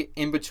 stay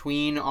in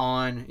between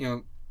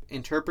on,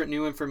 interpret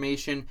new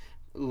information,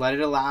 let it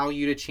allow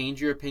you to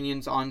change your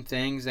opinions on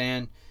things,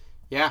 and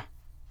yeah.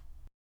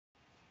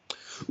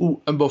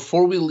 Ooh, and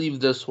before we leave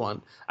this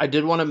one, I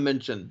did want to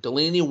mention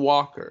Delaney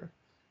Walker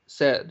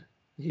said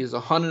he's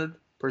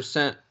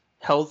 100%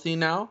 healthy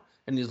now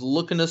and he's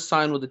looking to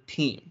sign with a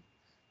team.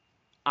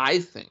 I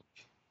think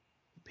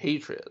the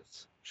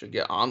Patriots should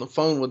get on the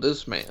phone with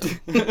this man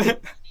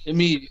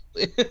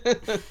immediately.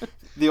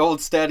 The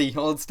old steady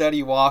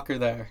Walker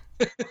there.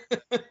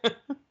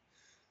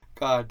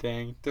 God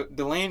dang.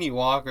 Delaney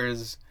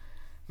Walker's,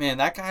 man,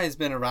 that guy has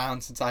been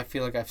around since I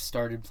feel like I've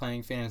started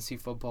playing fantasy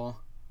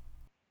football.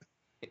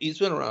 He's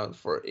been around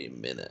for a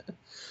minute.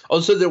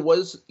 Also,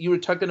 you were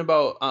talking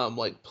about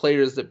like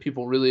players that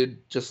people really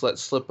just let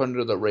slip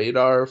under the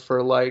radar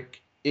for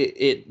like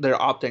they're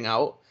opting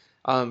out.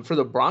 For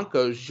the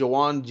Broncos,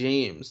 Jawan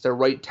James, their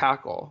right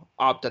tackle,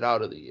 opted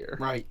out of the year.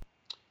 Right.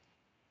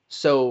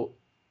 So,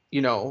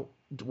 you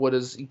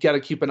got to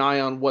keep an eye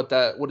on what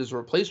his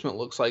replacement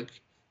looks like,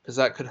 because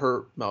that could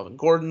hurt Melvin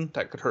Gordon,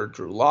 that could hurt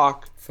Drew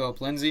Lock,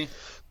 Philip Lindsay,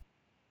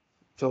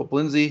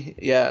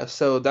 yeah.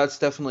 So that's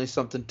definitely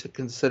something to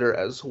consider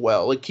as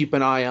well. Like keep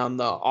an eye on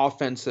the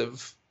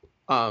offensive,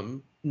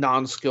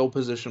 non-skill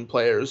position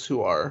players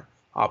who are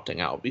opting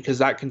out, because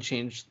that can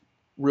change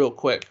real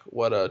quick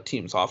what a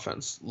team's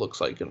offense looks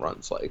like and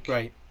runs like.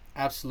 Right.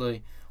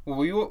 Absolutely.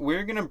 Well,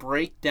 we're going to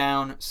break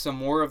down some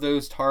more of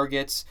those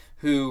targets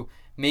who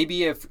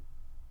maybe have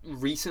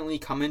recently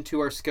come into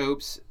our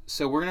scopes.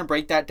 So we're going to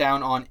break that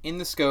down on In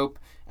the Scope.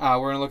 We're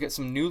going to look at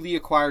some newly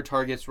acquired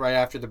targets right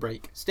after the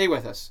break. Stay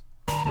with us.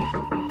 I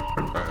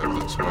have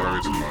the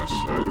targets in my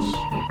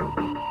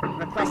sights.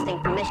 Requesting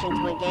permission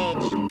to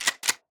engage.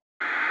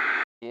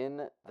 In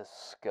the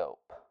Scope.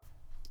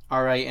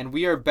 All right, and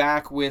we are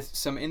back with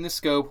some In the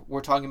Scope.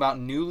 We're talking about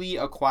newly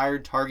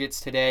acquired targets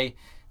today.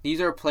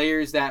 These are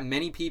players that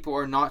many people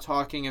are not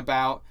talking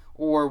about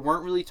or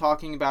weren't really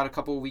talking about a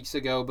couple of weeks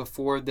ago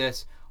before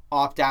this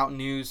opt-out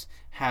news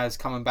has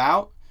come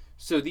about.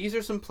 So these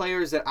are some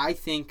players that I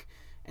think,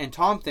 and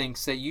Tom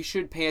thinks, that you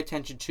should pay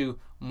attention to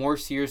more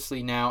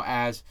seriously now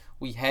as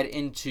we head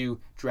into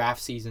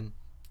draft season.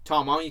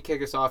 Tom, why don't you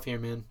kick us off here,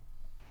 man?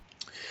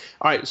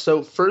 All right,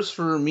 so first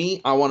for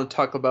me, I want to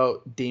talk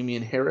about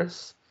Damian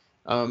Harris.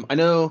 I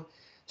know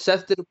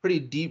Seth did a pretty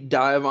deep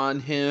dive on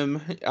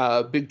him,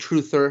 big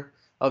truther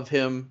of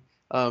him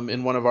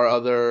in one of our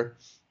other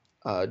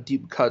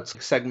deep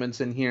cuts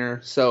segments in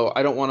here. So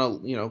I don't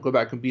want to, go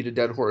back and beat a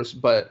dead horse,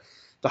 but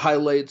the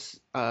highlights,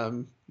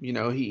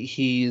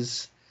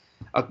 he's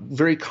a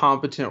very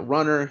competent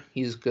runner.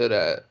 He's good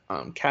at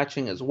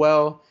catching as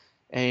well.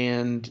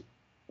 And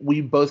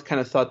we both kind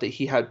of thought that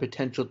he had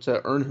potential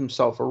to earn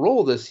himself a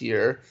role this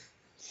year.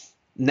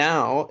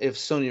 Now, if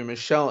Sony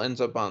Michel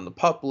ends up on the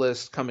PUP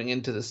list coming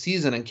into the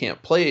season and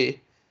can't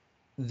play,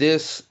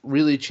 this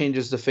really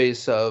changes the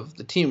face of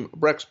the team.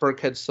 Rex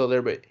Burkhead's still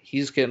there, but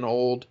he's getting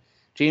old.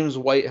 James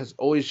White has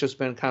always just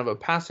been kind of a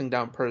passing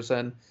down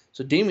person.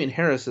 So Damian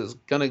Harris is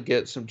going to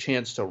get some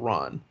chance to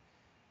run.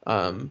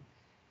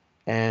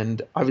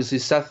 And obviously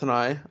Seth and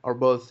I are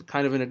both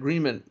kind of in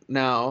agreement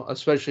now,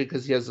 especially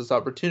because he has this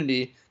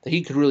opportunity that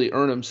he could really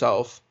earn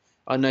himself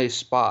a nice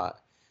spot.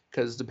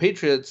 Because the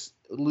Patriots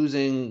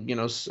losing,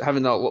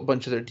 having a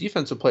bunch of their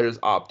defensive players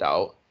opt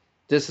out,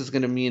 this is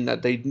going to mean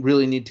that they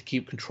really need to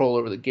keep control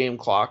over the game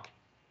clock,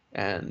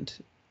 and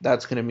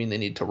that's going to mean they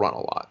need to run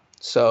a lot.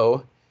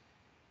 So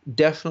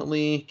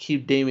definitely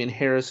keep Damian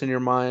Harris in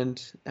your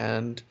mind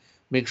and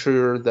make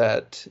sure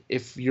that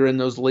if you're in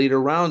those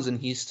later rounds and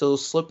he's still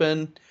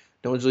slipping,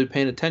 no one's really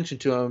paying attention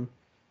to him,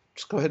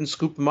 just go ahead and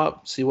scoop him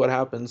up, see what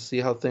happens,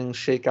 see how things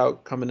shake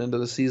out coming into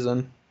the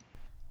season.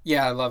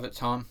 Yeah, I love it,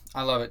 Tom.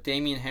 I love it.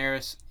 Damian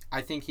Harris,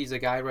 I think he's a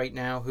guy right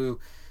now who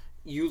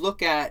you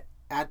look at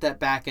that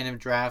back end of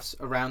drafts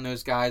around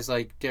those guys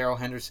like Darrell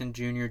Henderson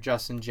Jr.,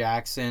 Justin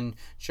Jackson,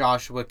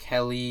 Joshua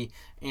Kelly,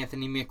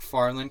 Anthony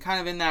McFarland,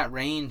 kind of in that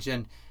range.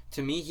 And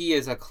to me, he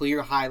is a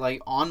clear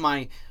highlight on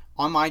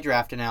my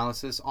draft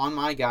analysis, on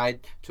my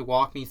guide to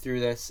walk me through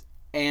this.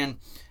 And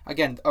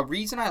again, a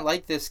reason I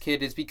like this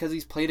kid is because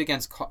he's played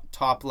against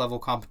top level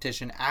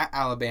competition at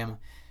Alabama.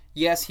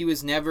 Yes, he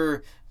was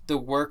never the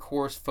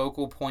workhorse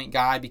focal point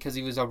guy because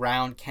he was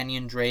around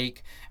Kenyon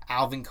Drake,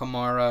 Alvin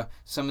Kamara,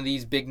 some of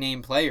these big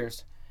name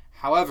players.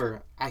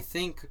 However, I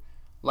think,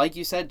 like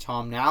you said,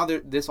 Tom, now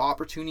this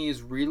opportunity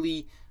is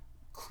really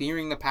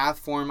clearing the path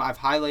for him. I've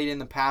highlighted in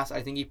the past,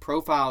 I think he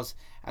profiles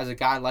as a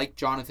guy like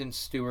Jonathan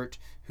Stewart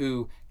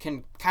who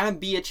can kind of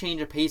be a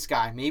change of pace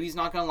guy. Maybe he's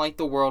not going to light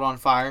the world on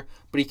fire,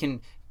 but he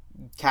can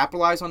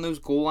capitalize on those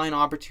goal line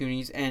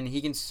opportunities, and he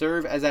can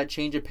serve as that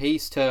change of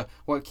pace to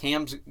what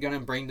Cam's going to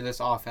bring to this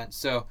offense.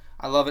 So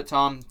I love it,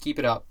 Tom. Keep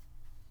it up.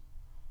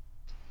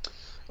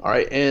 All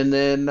right, and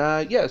then,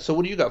 so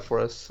what do you got for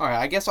us? All right,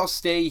 I guess I'll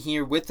stay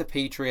here with the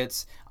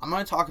Patriots. I'm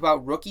going to talk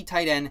about rookie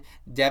tight end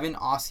Devin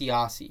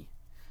Asiasi.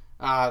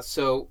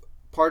 So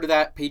part of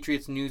that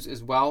Patriots news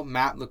as well,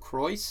 Matt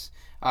LaCroix.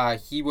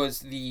 He was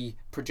the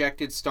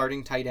projected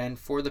starting tight end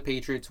for the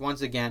Patriots.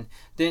 Once again,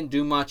 didn't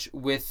do much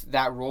with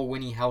that role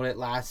when he held it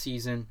last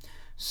season.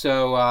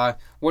 So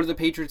what do the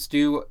Patriots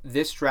do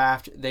this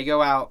draft? They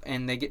go out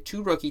and they get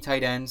two rookie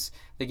tight ends.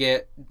 They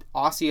get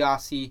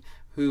Asiasi,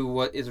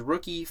 who is a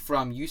rookie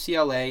from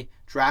UCLA,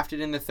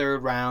 drafted in the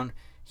 3rd round.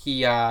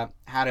 He had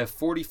a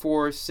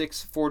 44,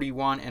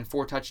 641, and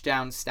 4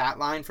 touchdown stat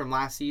line from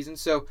last season.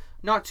 So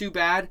not too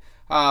bad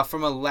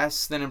from a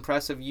less than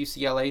impressive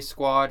UCLA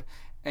squad.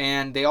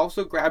 And they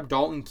also grabbed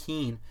Dalton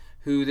Keene,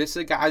 who this is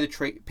a guy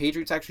the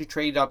Patriots actually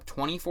traded up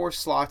 24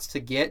 slots to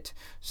get.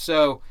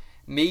 So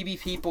maybe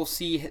people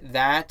see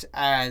that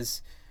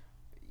as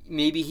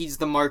maybe he's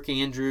the Mark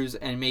Andrews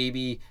and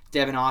maybe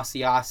Devin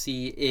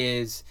Asiasi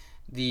is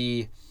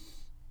the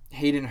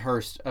Hayden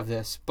Hurst of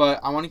this.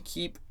 But I want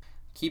to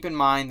keep in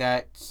mind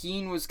that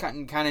Keene was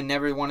kind of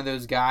never one of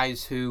those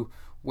guys who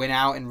went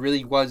out and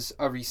really was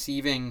a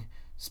receiving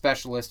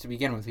specialist to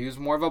begin with. He was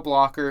more of a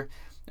blocker.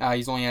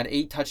 He's only had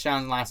 8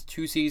 touchdowns in the last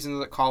 2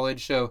 seasons at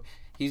college, so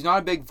he's not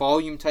a big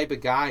volume type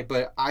of guy,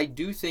 but I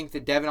do think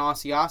that Devin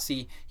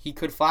Asiasi, he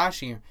could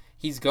flash here.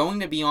 He's going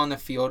to be on the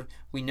field.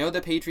 We know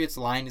the Patriots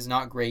line is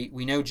not great.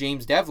 We know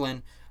James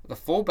Devlin, the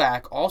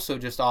fullback, also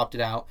just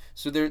opted out,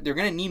 so they're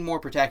going to need more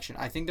protection.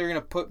 I think they're going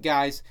to put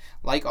guys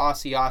like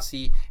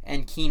Asiasi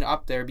and Keene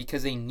up there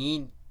because they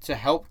need to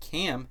help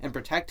Cam and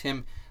protect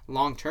him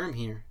long term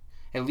here,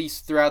 at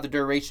least throughout the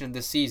duration of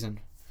this season.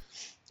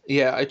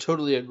 Yeah, I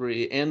totally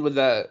agree. And with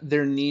that,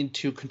 their need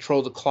to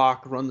control the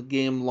clock, run the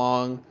game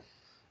long,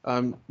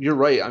 you're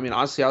right. I mean,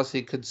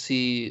 Asiasi could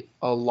see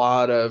a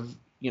lot of,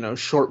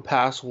 short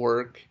pass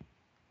work,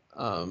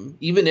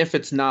 even if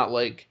it's not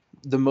like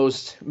the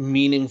most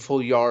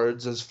meaningful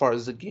yards as far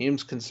as the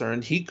game's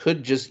concerned. He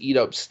could just eat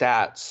up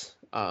stats,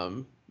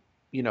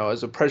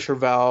 as a pressure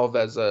valve,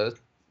 as a,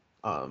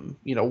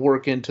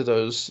 work into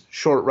those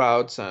short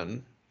routes.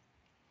 And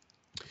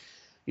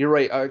you're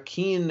right.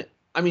 Keene,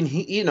 I mean,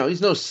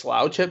 he's no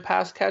slouch at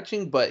pass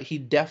catching, but he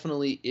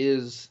definitely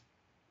is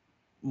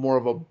more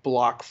of a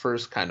block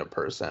first kind of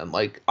person.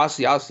 Like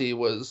Asiasi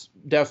was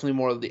definitely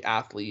more of the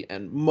athlete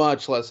and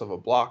much less of a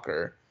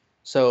blocker.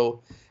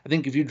 So I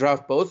think if you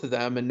draft both of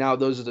them, and now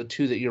those are the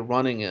two that you're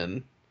running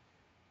in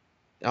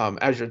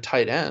as your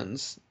tight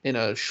ends in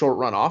a short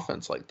run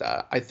offense like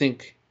that, I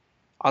think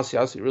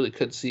Asiasi really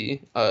could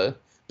see a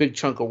big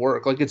chunk of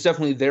work. Like it's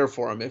definitely there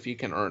for him if he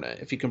can earn it,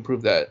 if he can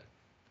prove that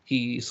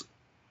he's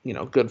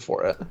good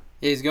for it.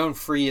 Yeah, he's going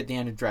free at the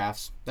end of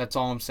drafts. That's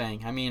all I'm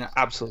saying. I mean,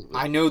 absolutely.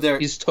 I know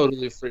he's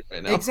totally free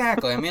right now.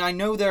 Exactly. I mean, I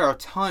know there are a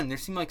ton. There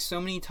seem like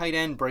so many tight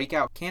end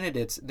breakout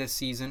candidates this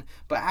season,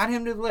 but add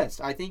him to the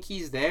list. I think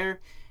he's there.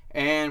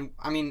 And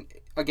I mean,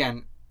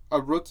 again, a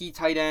rookie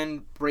tight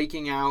end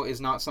breaking out is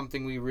not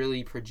something we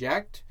really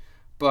project,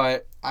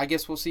 but I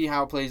guess we'll see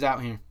how it plays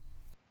out here.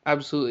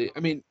 Absolutely. I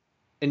mean,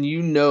 and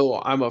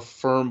I'm a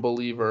firm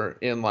believer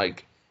in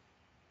like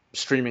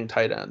streaming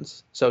tight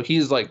ends. So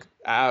he's like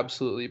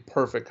absolutely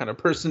perfect kind of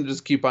person to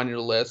just keep on your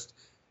list,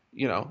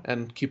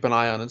 and keep an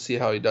eye on and see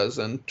how he does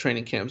in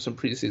training camps and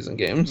preseason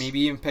games. Maybe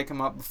even pick him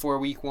up before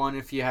week 1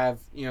 if you have,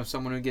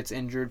 someone who gets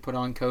injured, put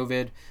on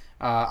COVID,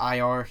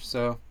 IR.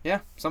 So, yeah,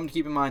 something to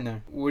keep in mind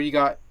there. What do you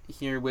got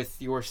here with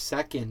your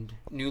second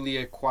newly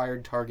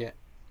acquired target?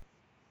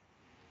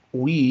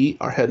 We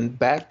are heading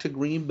back to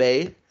Green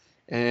Bay,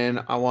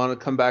 and I want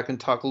to come back and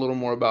talk a little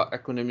more about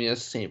Equanimeous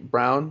St.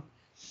 Brown.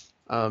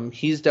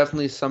 He's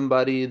definitely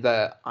somebody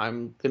that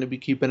I'm going to be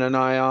keeping an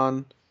eye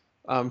on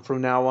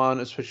from now on,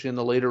 especially in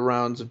the later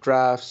rounds of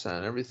drafts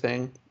and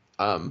everything.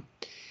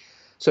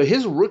 So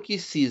his rookie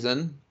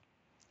season,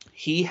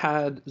 he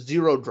had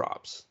 0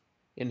 drops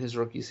in his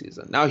rookie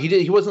season. Now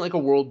he wasn't like a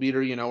world beater,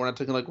 we're not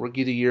talking like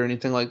rookie of the year or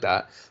anything like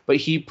that, but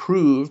he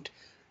proved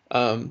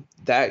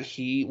that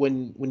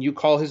when you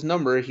call his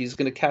number, he's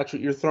going to catch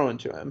what you're throwing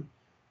to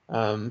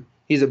him.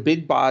 He's a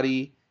big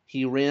body.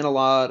 He ran a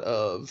lot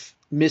of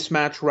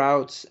mismatch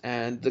routes,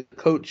 and the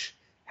coach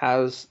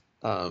has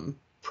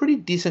pretty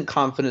decent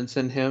confidence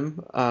in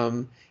him.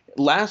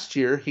 Last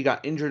year, he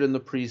got injured in the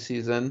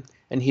preseason,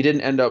 and he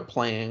didn't end up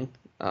playing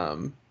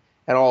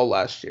at all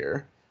last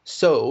year.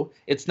 So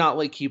it's not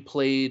like he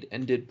played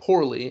and did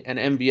poorly, and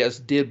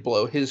MVS did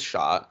blow his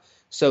shot.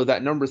 So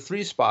that number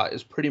 3 spot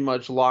is pretty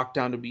much locked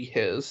down to be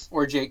his.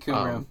 Or Jake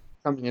Kumro.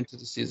 Coming into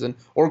the season.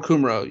 Or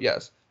Kumro,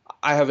 yes.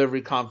 I have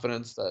every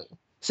confidence that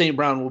St.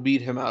 Brown will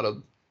beat him out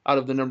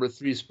of the number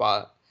 3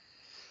 spot.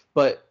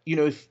 But,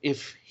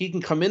 if he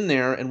can come in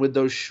there and with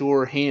those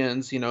sure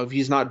hands, if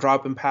he's not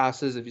dropping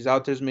passes, if he's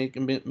out there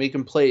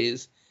making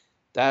plays,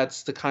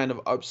 that's the kind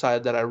of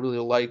upside that I really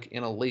like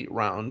in a late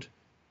round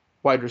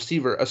wide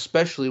receiver,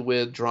 especially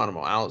with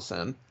Geronimo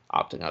Allison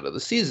opting out of the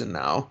season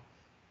now.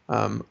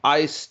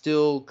 I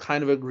still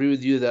kind of agree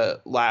with you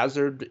that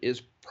Lazard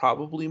is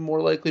probably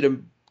more likely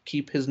to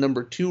keep his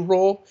number 2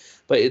 role,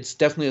 but it's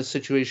definitely a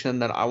situation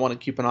that I want to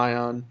keep an eye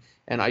on,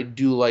 and I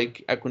do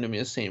like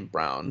Equanimeous St.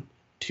 Brown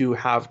to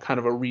have kind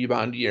of a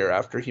rebound year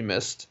after he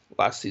missed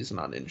last season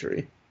on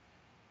injury.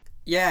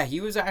 Yeah, he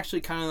was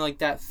actually kind of like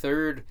that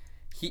third.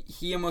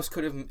 He almost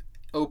could have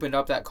opened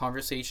up that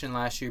conversation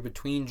last year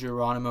between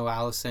Geronimo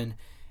Allison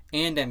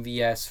and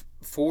MVS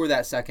for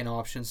that second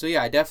option. So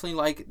yeah, I definitely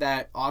like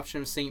that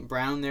option of St.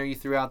 Brown there you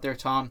threw out there,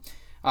 Tom.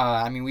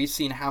 We've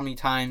seen how many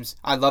times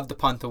I love to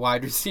punt the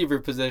wide receiver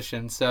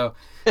position. So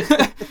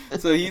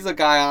so he's a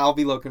guy I'll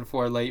be looking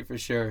for late for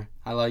sure.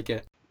 I like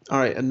it. All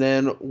right, and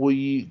then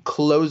we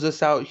close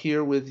us out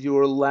here with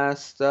your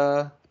last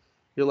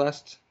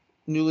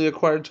newly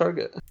acquired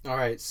target. All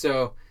right,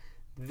 so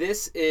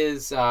this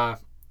is a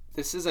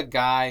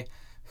guy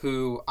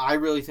who I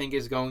really think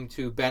is going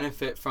to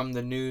benefit from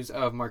the news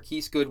of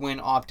Marquise Goodwin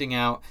opting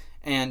out,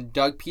 and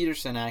Doug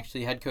Peterson,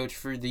 actually head coach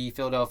for the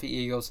Philadelphia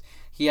Eagles.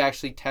 He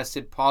actually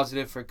tested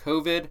positive for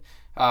COVID.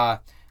 I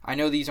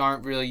know these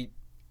aren't really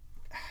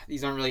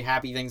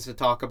happy things to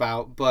talk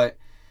about, but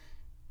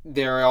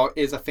there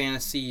is a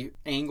fantasy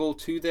angle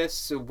to this,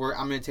 so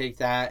I'm going to take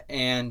that.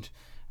 And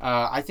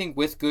I think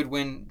with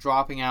Goodwin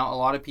dropping out, a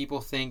lot of people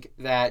think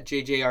that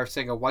J.J.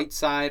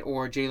 Arcega-Whiteside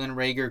or Jalen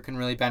Reagor can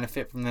really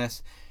benefit from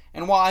this.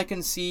 And while I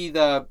can see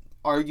the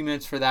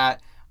arguments for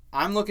that,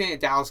 I'm looking at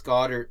Dallas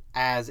Goedert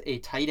as a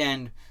tight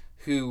end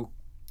who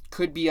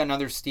could be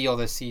another steal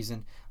this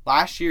season.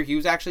 Last year, he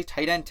was actually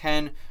tight end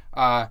 10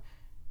 for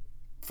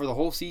the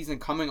whole season,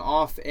 coming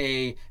off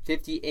a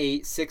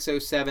 58,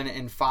 607,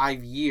 and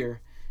 5 year.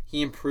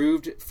 He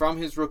improved from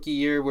his rookie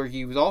year, where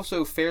he was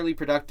also fairly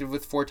productive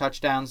with 4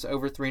 touchdowns,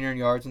 over 300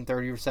 yards, and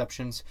 30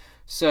 receptions.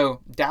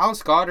 So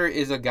Dallas Goedert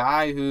is a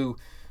guy who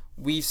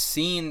we've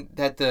seen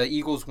that the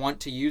Eagles want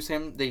to use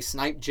him. They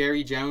sniped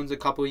Jerry Jones a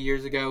couple of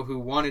years ago, who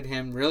wanted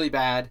him really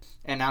bad,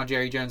 and now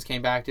Jerry Jones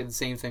came back, did the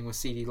same thing with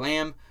CeeDee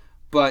Lamb.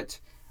 But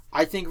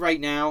I think right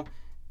now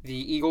the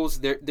Eagles,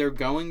 they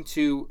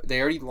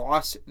already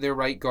lost their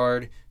right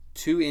guard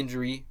to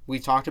injury. We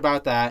talked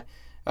about that.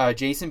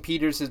 Jason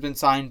Peters has been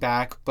signed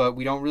back, but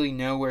we don't really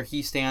know where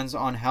he stands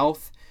on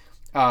health.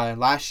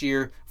 Last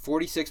year,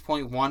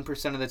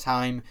 46.1% of the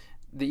time,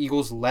 the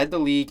Eagles led the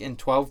league in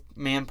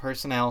 12-man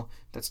personnel.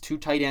 That's 2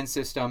 tight end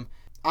system.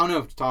 I don't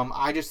know, Tom.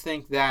 I just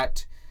think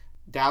that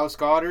Dallas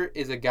Goedert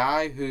is a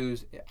guy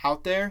who's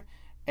out there,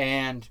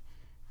 and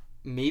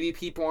maybe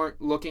people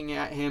aren't looking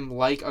at him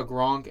like a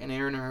Gronk and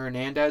Aaron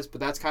Hernandez, but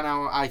that's kind of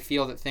how I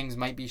feel that things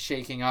might be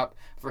shaking up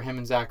for him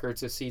and Zach Ertz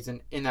this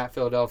season in that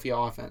Philadelphia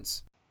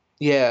offense.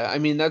 Yeah, I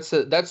mean, that's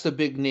a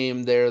big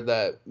name there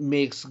that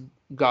makes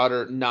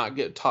Goddard not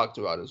get talked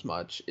about as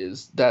much,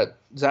 is that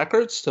Zach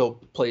Ertz still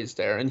plays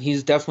there, and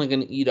he's definitely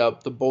going to eat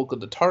up the bulk of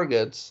the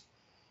targets.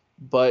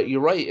 But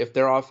you're right, if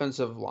their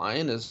offensive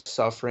line is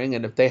suffering,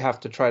 and if they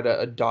have to try to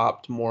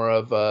adopt more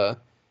of a,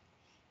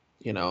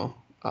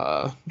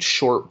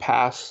 short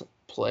pass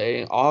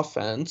play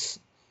offense,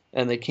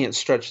 and they can't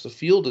stretch the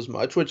field as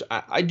much, which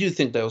I do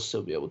think they'll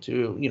still be able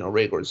to.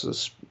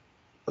 Raygor's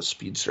a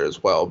speedster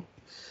as well.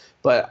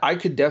 But I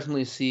could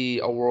definitely see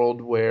a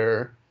world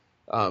where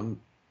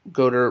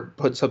Goder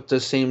puts up the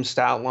same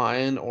stat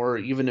line or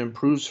even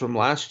improves from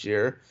last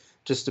year,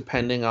 just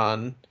depending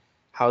on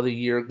how the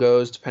year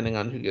goes, depending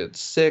on who gets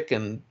sick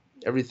and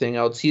everything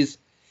else. He's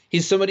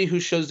somebody who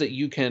shows that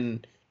you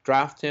can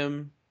draft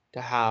him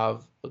to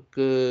have a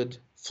good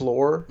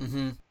floor,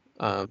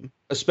 Mm-hmm.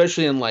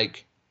 especially in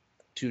like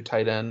two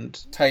tight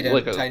end,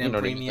 like a Tight you end know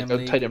what I mean, like premium a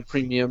league. tight end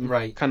premium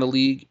Right. kind of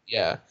league.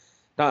 Yeah,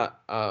 not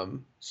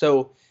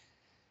so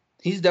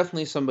he's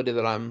definitely somebody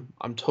that I'm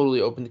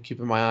totally open to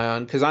keeping my eye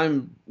on because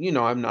I'm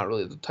not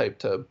really the type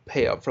to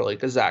pay up for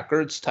like a Zach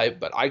Ertz type,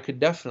 but I could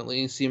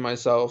definitely see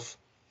myself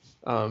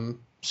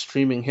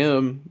streaming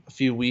him a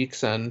few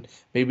weeks and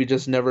maybe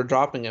just never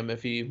dropping him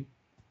if he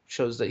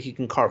shows that he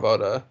can carve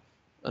out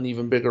an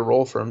even bigger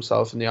role for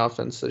himself in the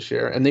offense this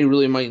year, and they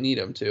really might need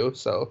him too.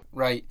 So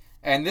Right.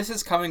 And this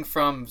is coming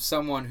from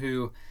someone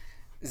who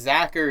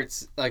Zach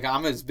Ertz, like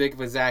I'm as big of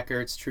a Zach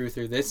Ertz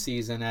truther this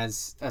season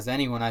as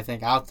anyone I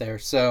think out there.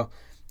 So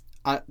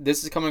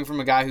this is coming from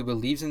a guy who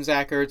believes in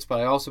Zach Ertz,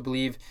 but I also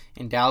believe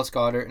in Dallas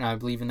Goedert, and I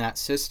believe in that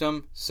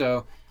system.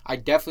 So I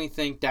definitely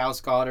think Dallas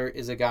Goedert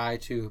is a guy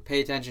to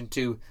pay attention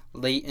to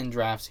late in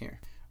drafts here.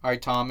 All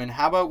right, Tom, and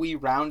how about we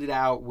round it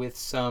out with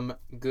some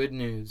good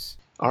news?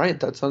 all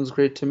right, that sounds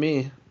great to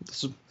me.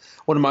 This is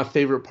one of my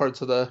favorite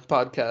parts of the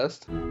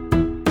podcast.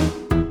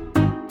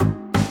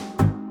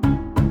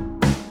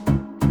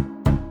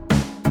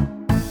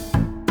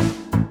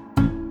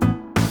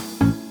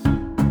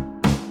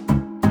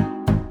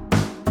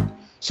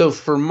 So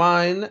for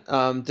mine,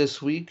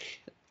 this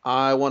week,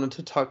 I wanted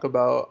to talk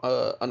about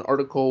an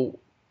article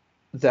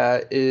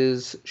that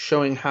is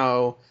showing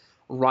how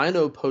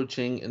rhino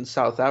poaching in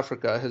South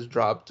Africa has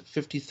dropped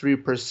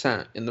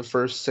 53% in the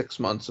first 6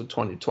 months of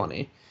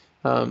 2020.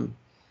 Um,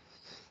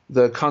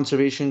 the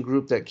conservation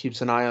group that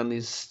keeps an eye on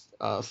these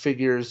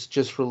figures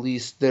just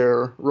released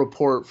their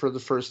report for the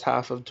first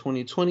half of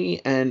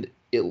 2020, and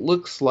it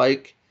looks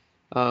like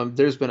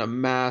there's been a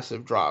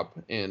massive drop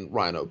in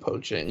rhino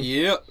poaching,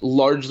 Yep.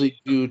 largely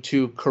due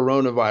to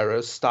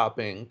coronavirus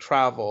stopping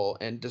travel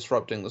and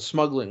disrupting the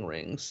smuggling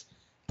rings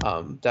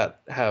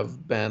that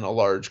have been a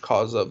large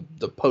cause of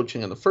the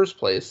poaching in the first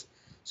place.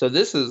 So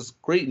this is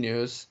great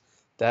news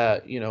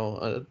that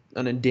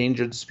an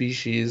endangered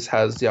species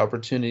has the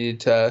opportunity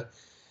to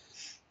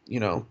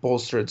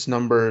bolster its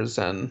numbers,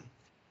 and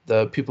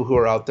the people who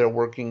are out there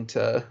working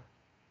to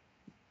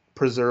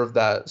preserve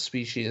that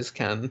species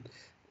can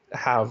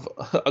have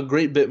a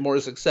great bit more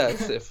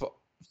success if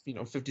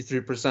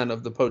 53%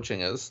 of the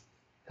poaching has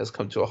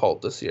come to a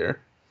halt this year.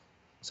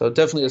 So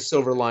definitely a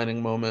silver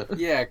lining moment.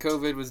 Yeah,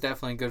 COVID was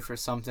definitely good for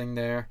something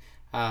there.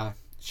 Shout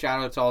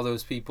out to all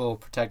those people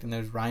protecting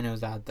those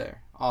rhinos out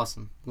there.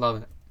 Awesome.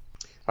 Love it.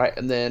 All right,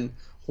 and then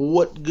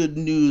what good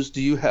news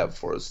do you have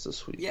for us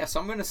this week? Yeah, so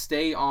I'm going to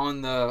stay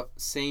on the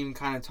same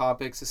kind of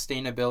topic,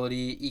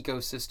 sustainability,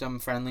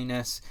 ecosystem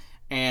friendliness,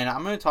 and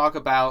I'm going to talk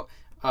about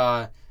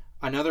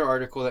another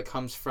article that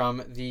comes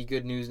from the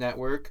Good News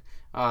Network.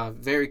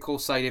 Very cool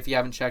site if you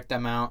haven't checked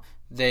them out.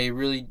 They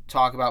really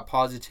talk about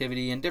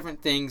positivity and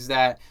different things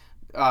that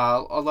a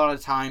lot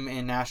of time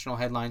in national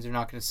headlines you're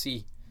not going to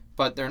see.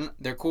 But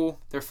they're cool,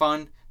 they're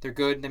fun, they're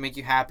good, they make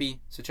you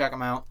happy, so check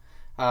them out.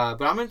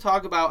 But I'm going to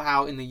talk about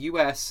how in the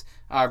U.S.,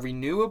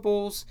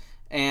 renewables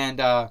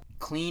and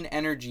clean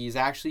energy is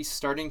actually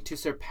starting to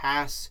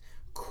surpass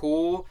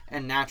coal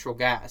and natural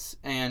gas.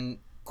 And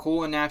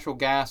coal and natural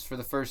gas for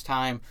the first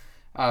time,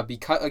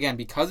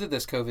 because of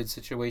this COVID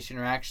situation,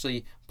 are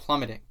actually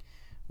plummeting.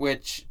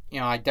 Which,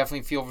 I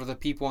definitely feel for the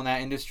people in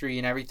that industry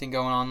and everything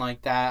going on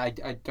like that.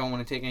 I don't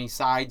want to take any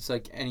sides,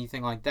 like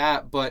anything like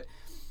that. But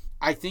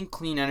I think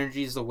clean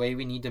energy is the way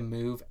we need to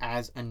move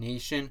as a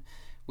nation.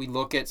 We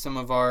look at some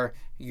of our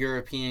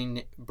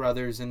European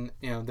brothers and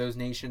those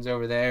nations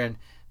over there, and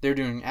they're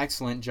doing an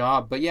excellent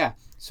job. But yeah,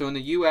 so in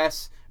the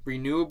U.S.,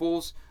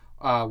 renewables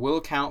will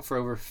account for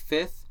over a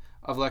fifth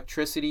of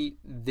electricity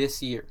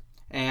this year,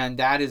 and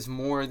that is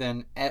more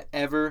than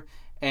ever.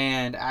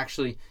 And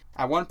actually,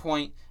 at one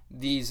point,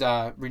 these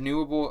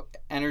renewable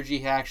energy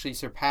had actually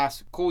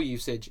surpassed coal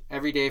usage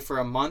every day for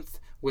a month,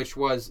 which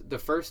was the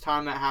first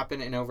time that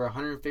happened in over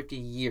 150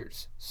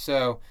 years.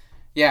 So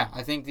yeah,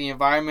 I think the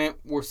environment,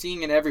 we're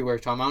seeing it everywhere,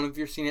 Tom. I don't know if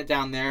you're seeing it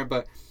down there,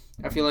 but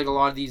I feel like a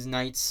lot of these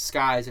nights,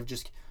 skies have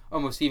just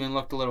almost even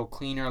looked a little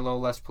cleaner, a little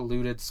less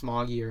polluted,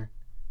 smoggier.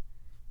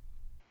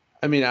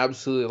 I mean,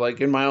 absolutely. Like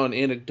in my own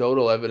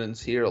anecdotal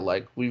evidence here,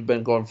 like we've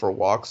been going for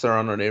walks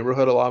around our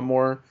neighborhood a lot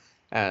more,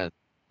 and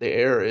the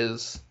air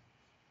is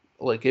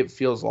like it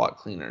feels a lot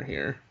cleaner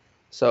here.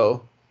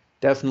 So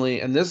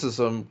definitely, and this is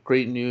some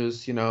great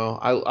news.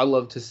 I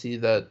love to see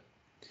that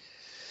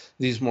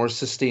these more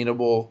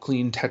sustainable,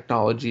 clean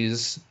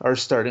technologies are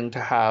starting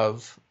to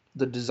have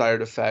the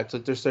desired effect.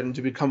 Like they're starting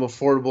to become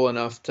affordable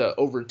enough to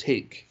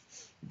overtake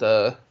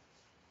the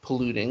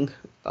polluting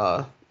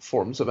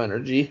forms of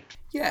energy.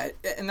 Yeah,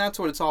 and that's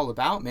what it's all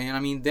about, man. I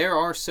mean, there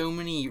are so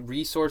many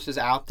resources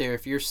out there.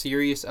 If you're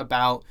serious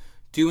about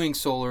doing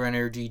solar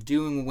energy,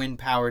 doing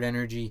wind-powered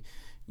energy,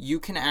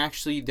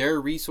 there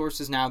are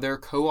resources now, there are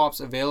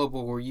co-ops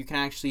available where you can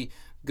actually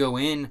go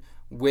in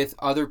with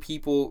other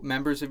people,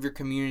 members of your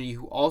community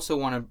who also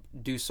want to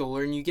do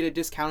solar, and you get a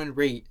discounted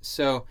rate.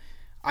 So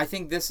I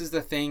think this is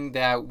the thing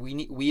that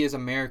we as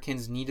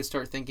Americans need to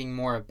start thinking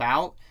more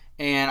about,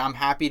 and I'm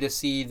happy to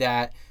see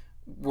that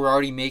we're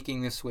already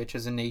making this switch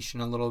as a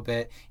nation a little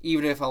bit,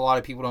 even if a lot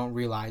of people don't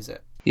realize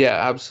it. Yeah,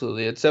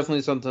 absolutely. It's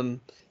definitely something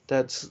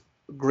that's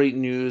great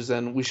news,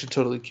 and we should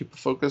totally keep a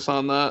focus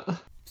on that.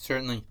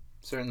 Certainly.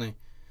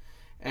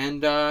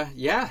 And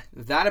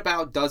that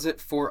about does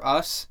it for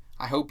us.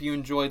 I hope you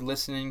enjoyed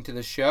listening to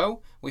the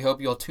show. We hope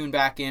you'll tune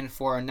back in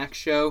for our next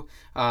show.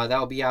 That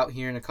will be out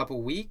here in a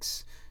couple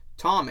weeks.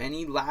 Tom,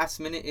 any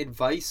last-minute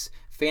advice,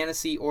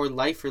 fantasy or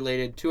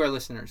life-related, to our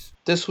listeners?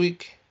 This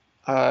week,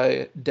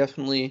 I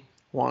definitely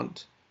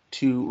want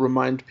to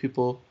remind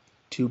people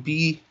to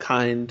be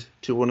kind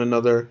to one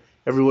another.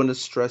 Everyone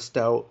is stressed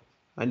out.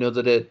 I know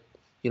that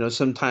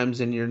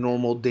sometimes in your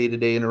normal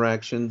day-to-day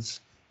interactions,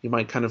 you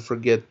might kind of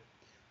forget.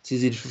 It's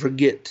easy to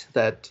forget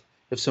that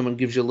if someone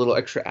gives you a little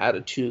extra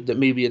attitude, that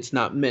maybe it's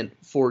not meant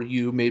for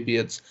you. Maybe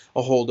it's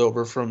a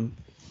holdover from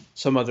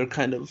some other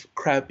kind of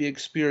crappy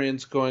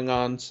experience going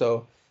on. So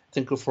I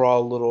think if we're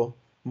all a little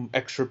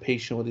extra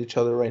patient with each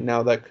other right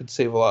now, that could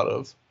save a lot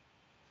of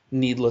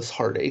needless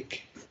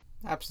heartache.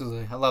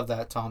 Absolutely. I love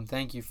that, Tom.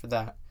 Thank you for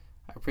that.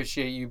 I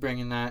appreciate you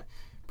bringing that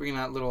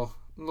little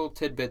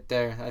tidbit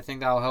there. I think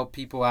that'll help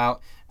people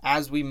out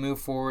as we move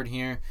forward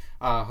here.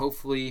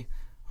 Hopefully,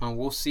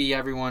 we'll see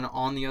everyone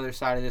on the other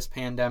side of this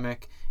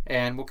pandemic,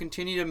 and we'll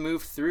continue to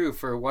move through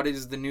for what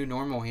is the new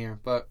normal here.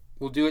 But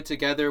we'll do it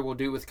together. We'll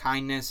do it with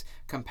kindness,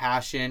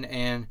 compassion,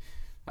 and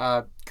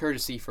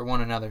courtesy for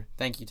one another.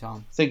 Thank you,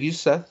 Tom. Thank you,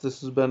 Seth.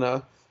 This has been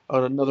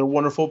another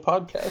wonderful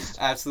podcast.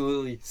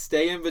 Absolutely.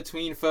 Stay in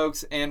between,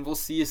 folks, and we'll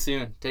see you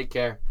soon. Take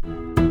care.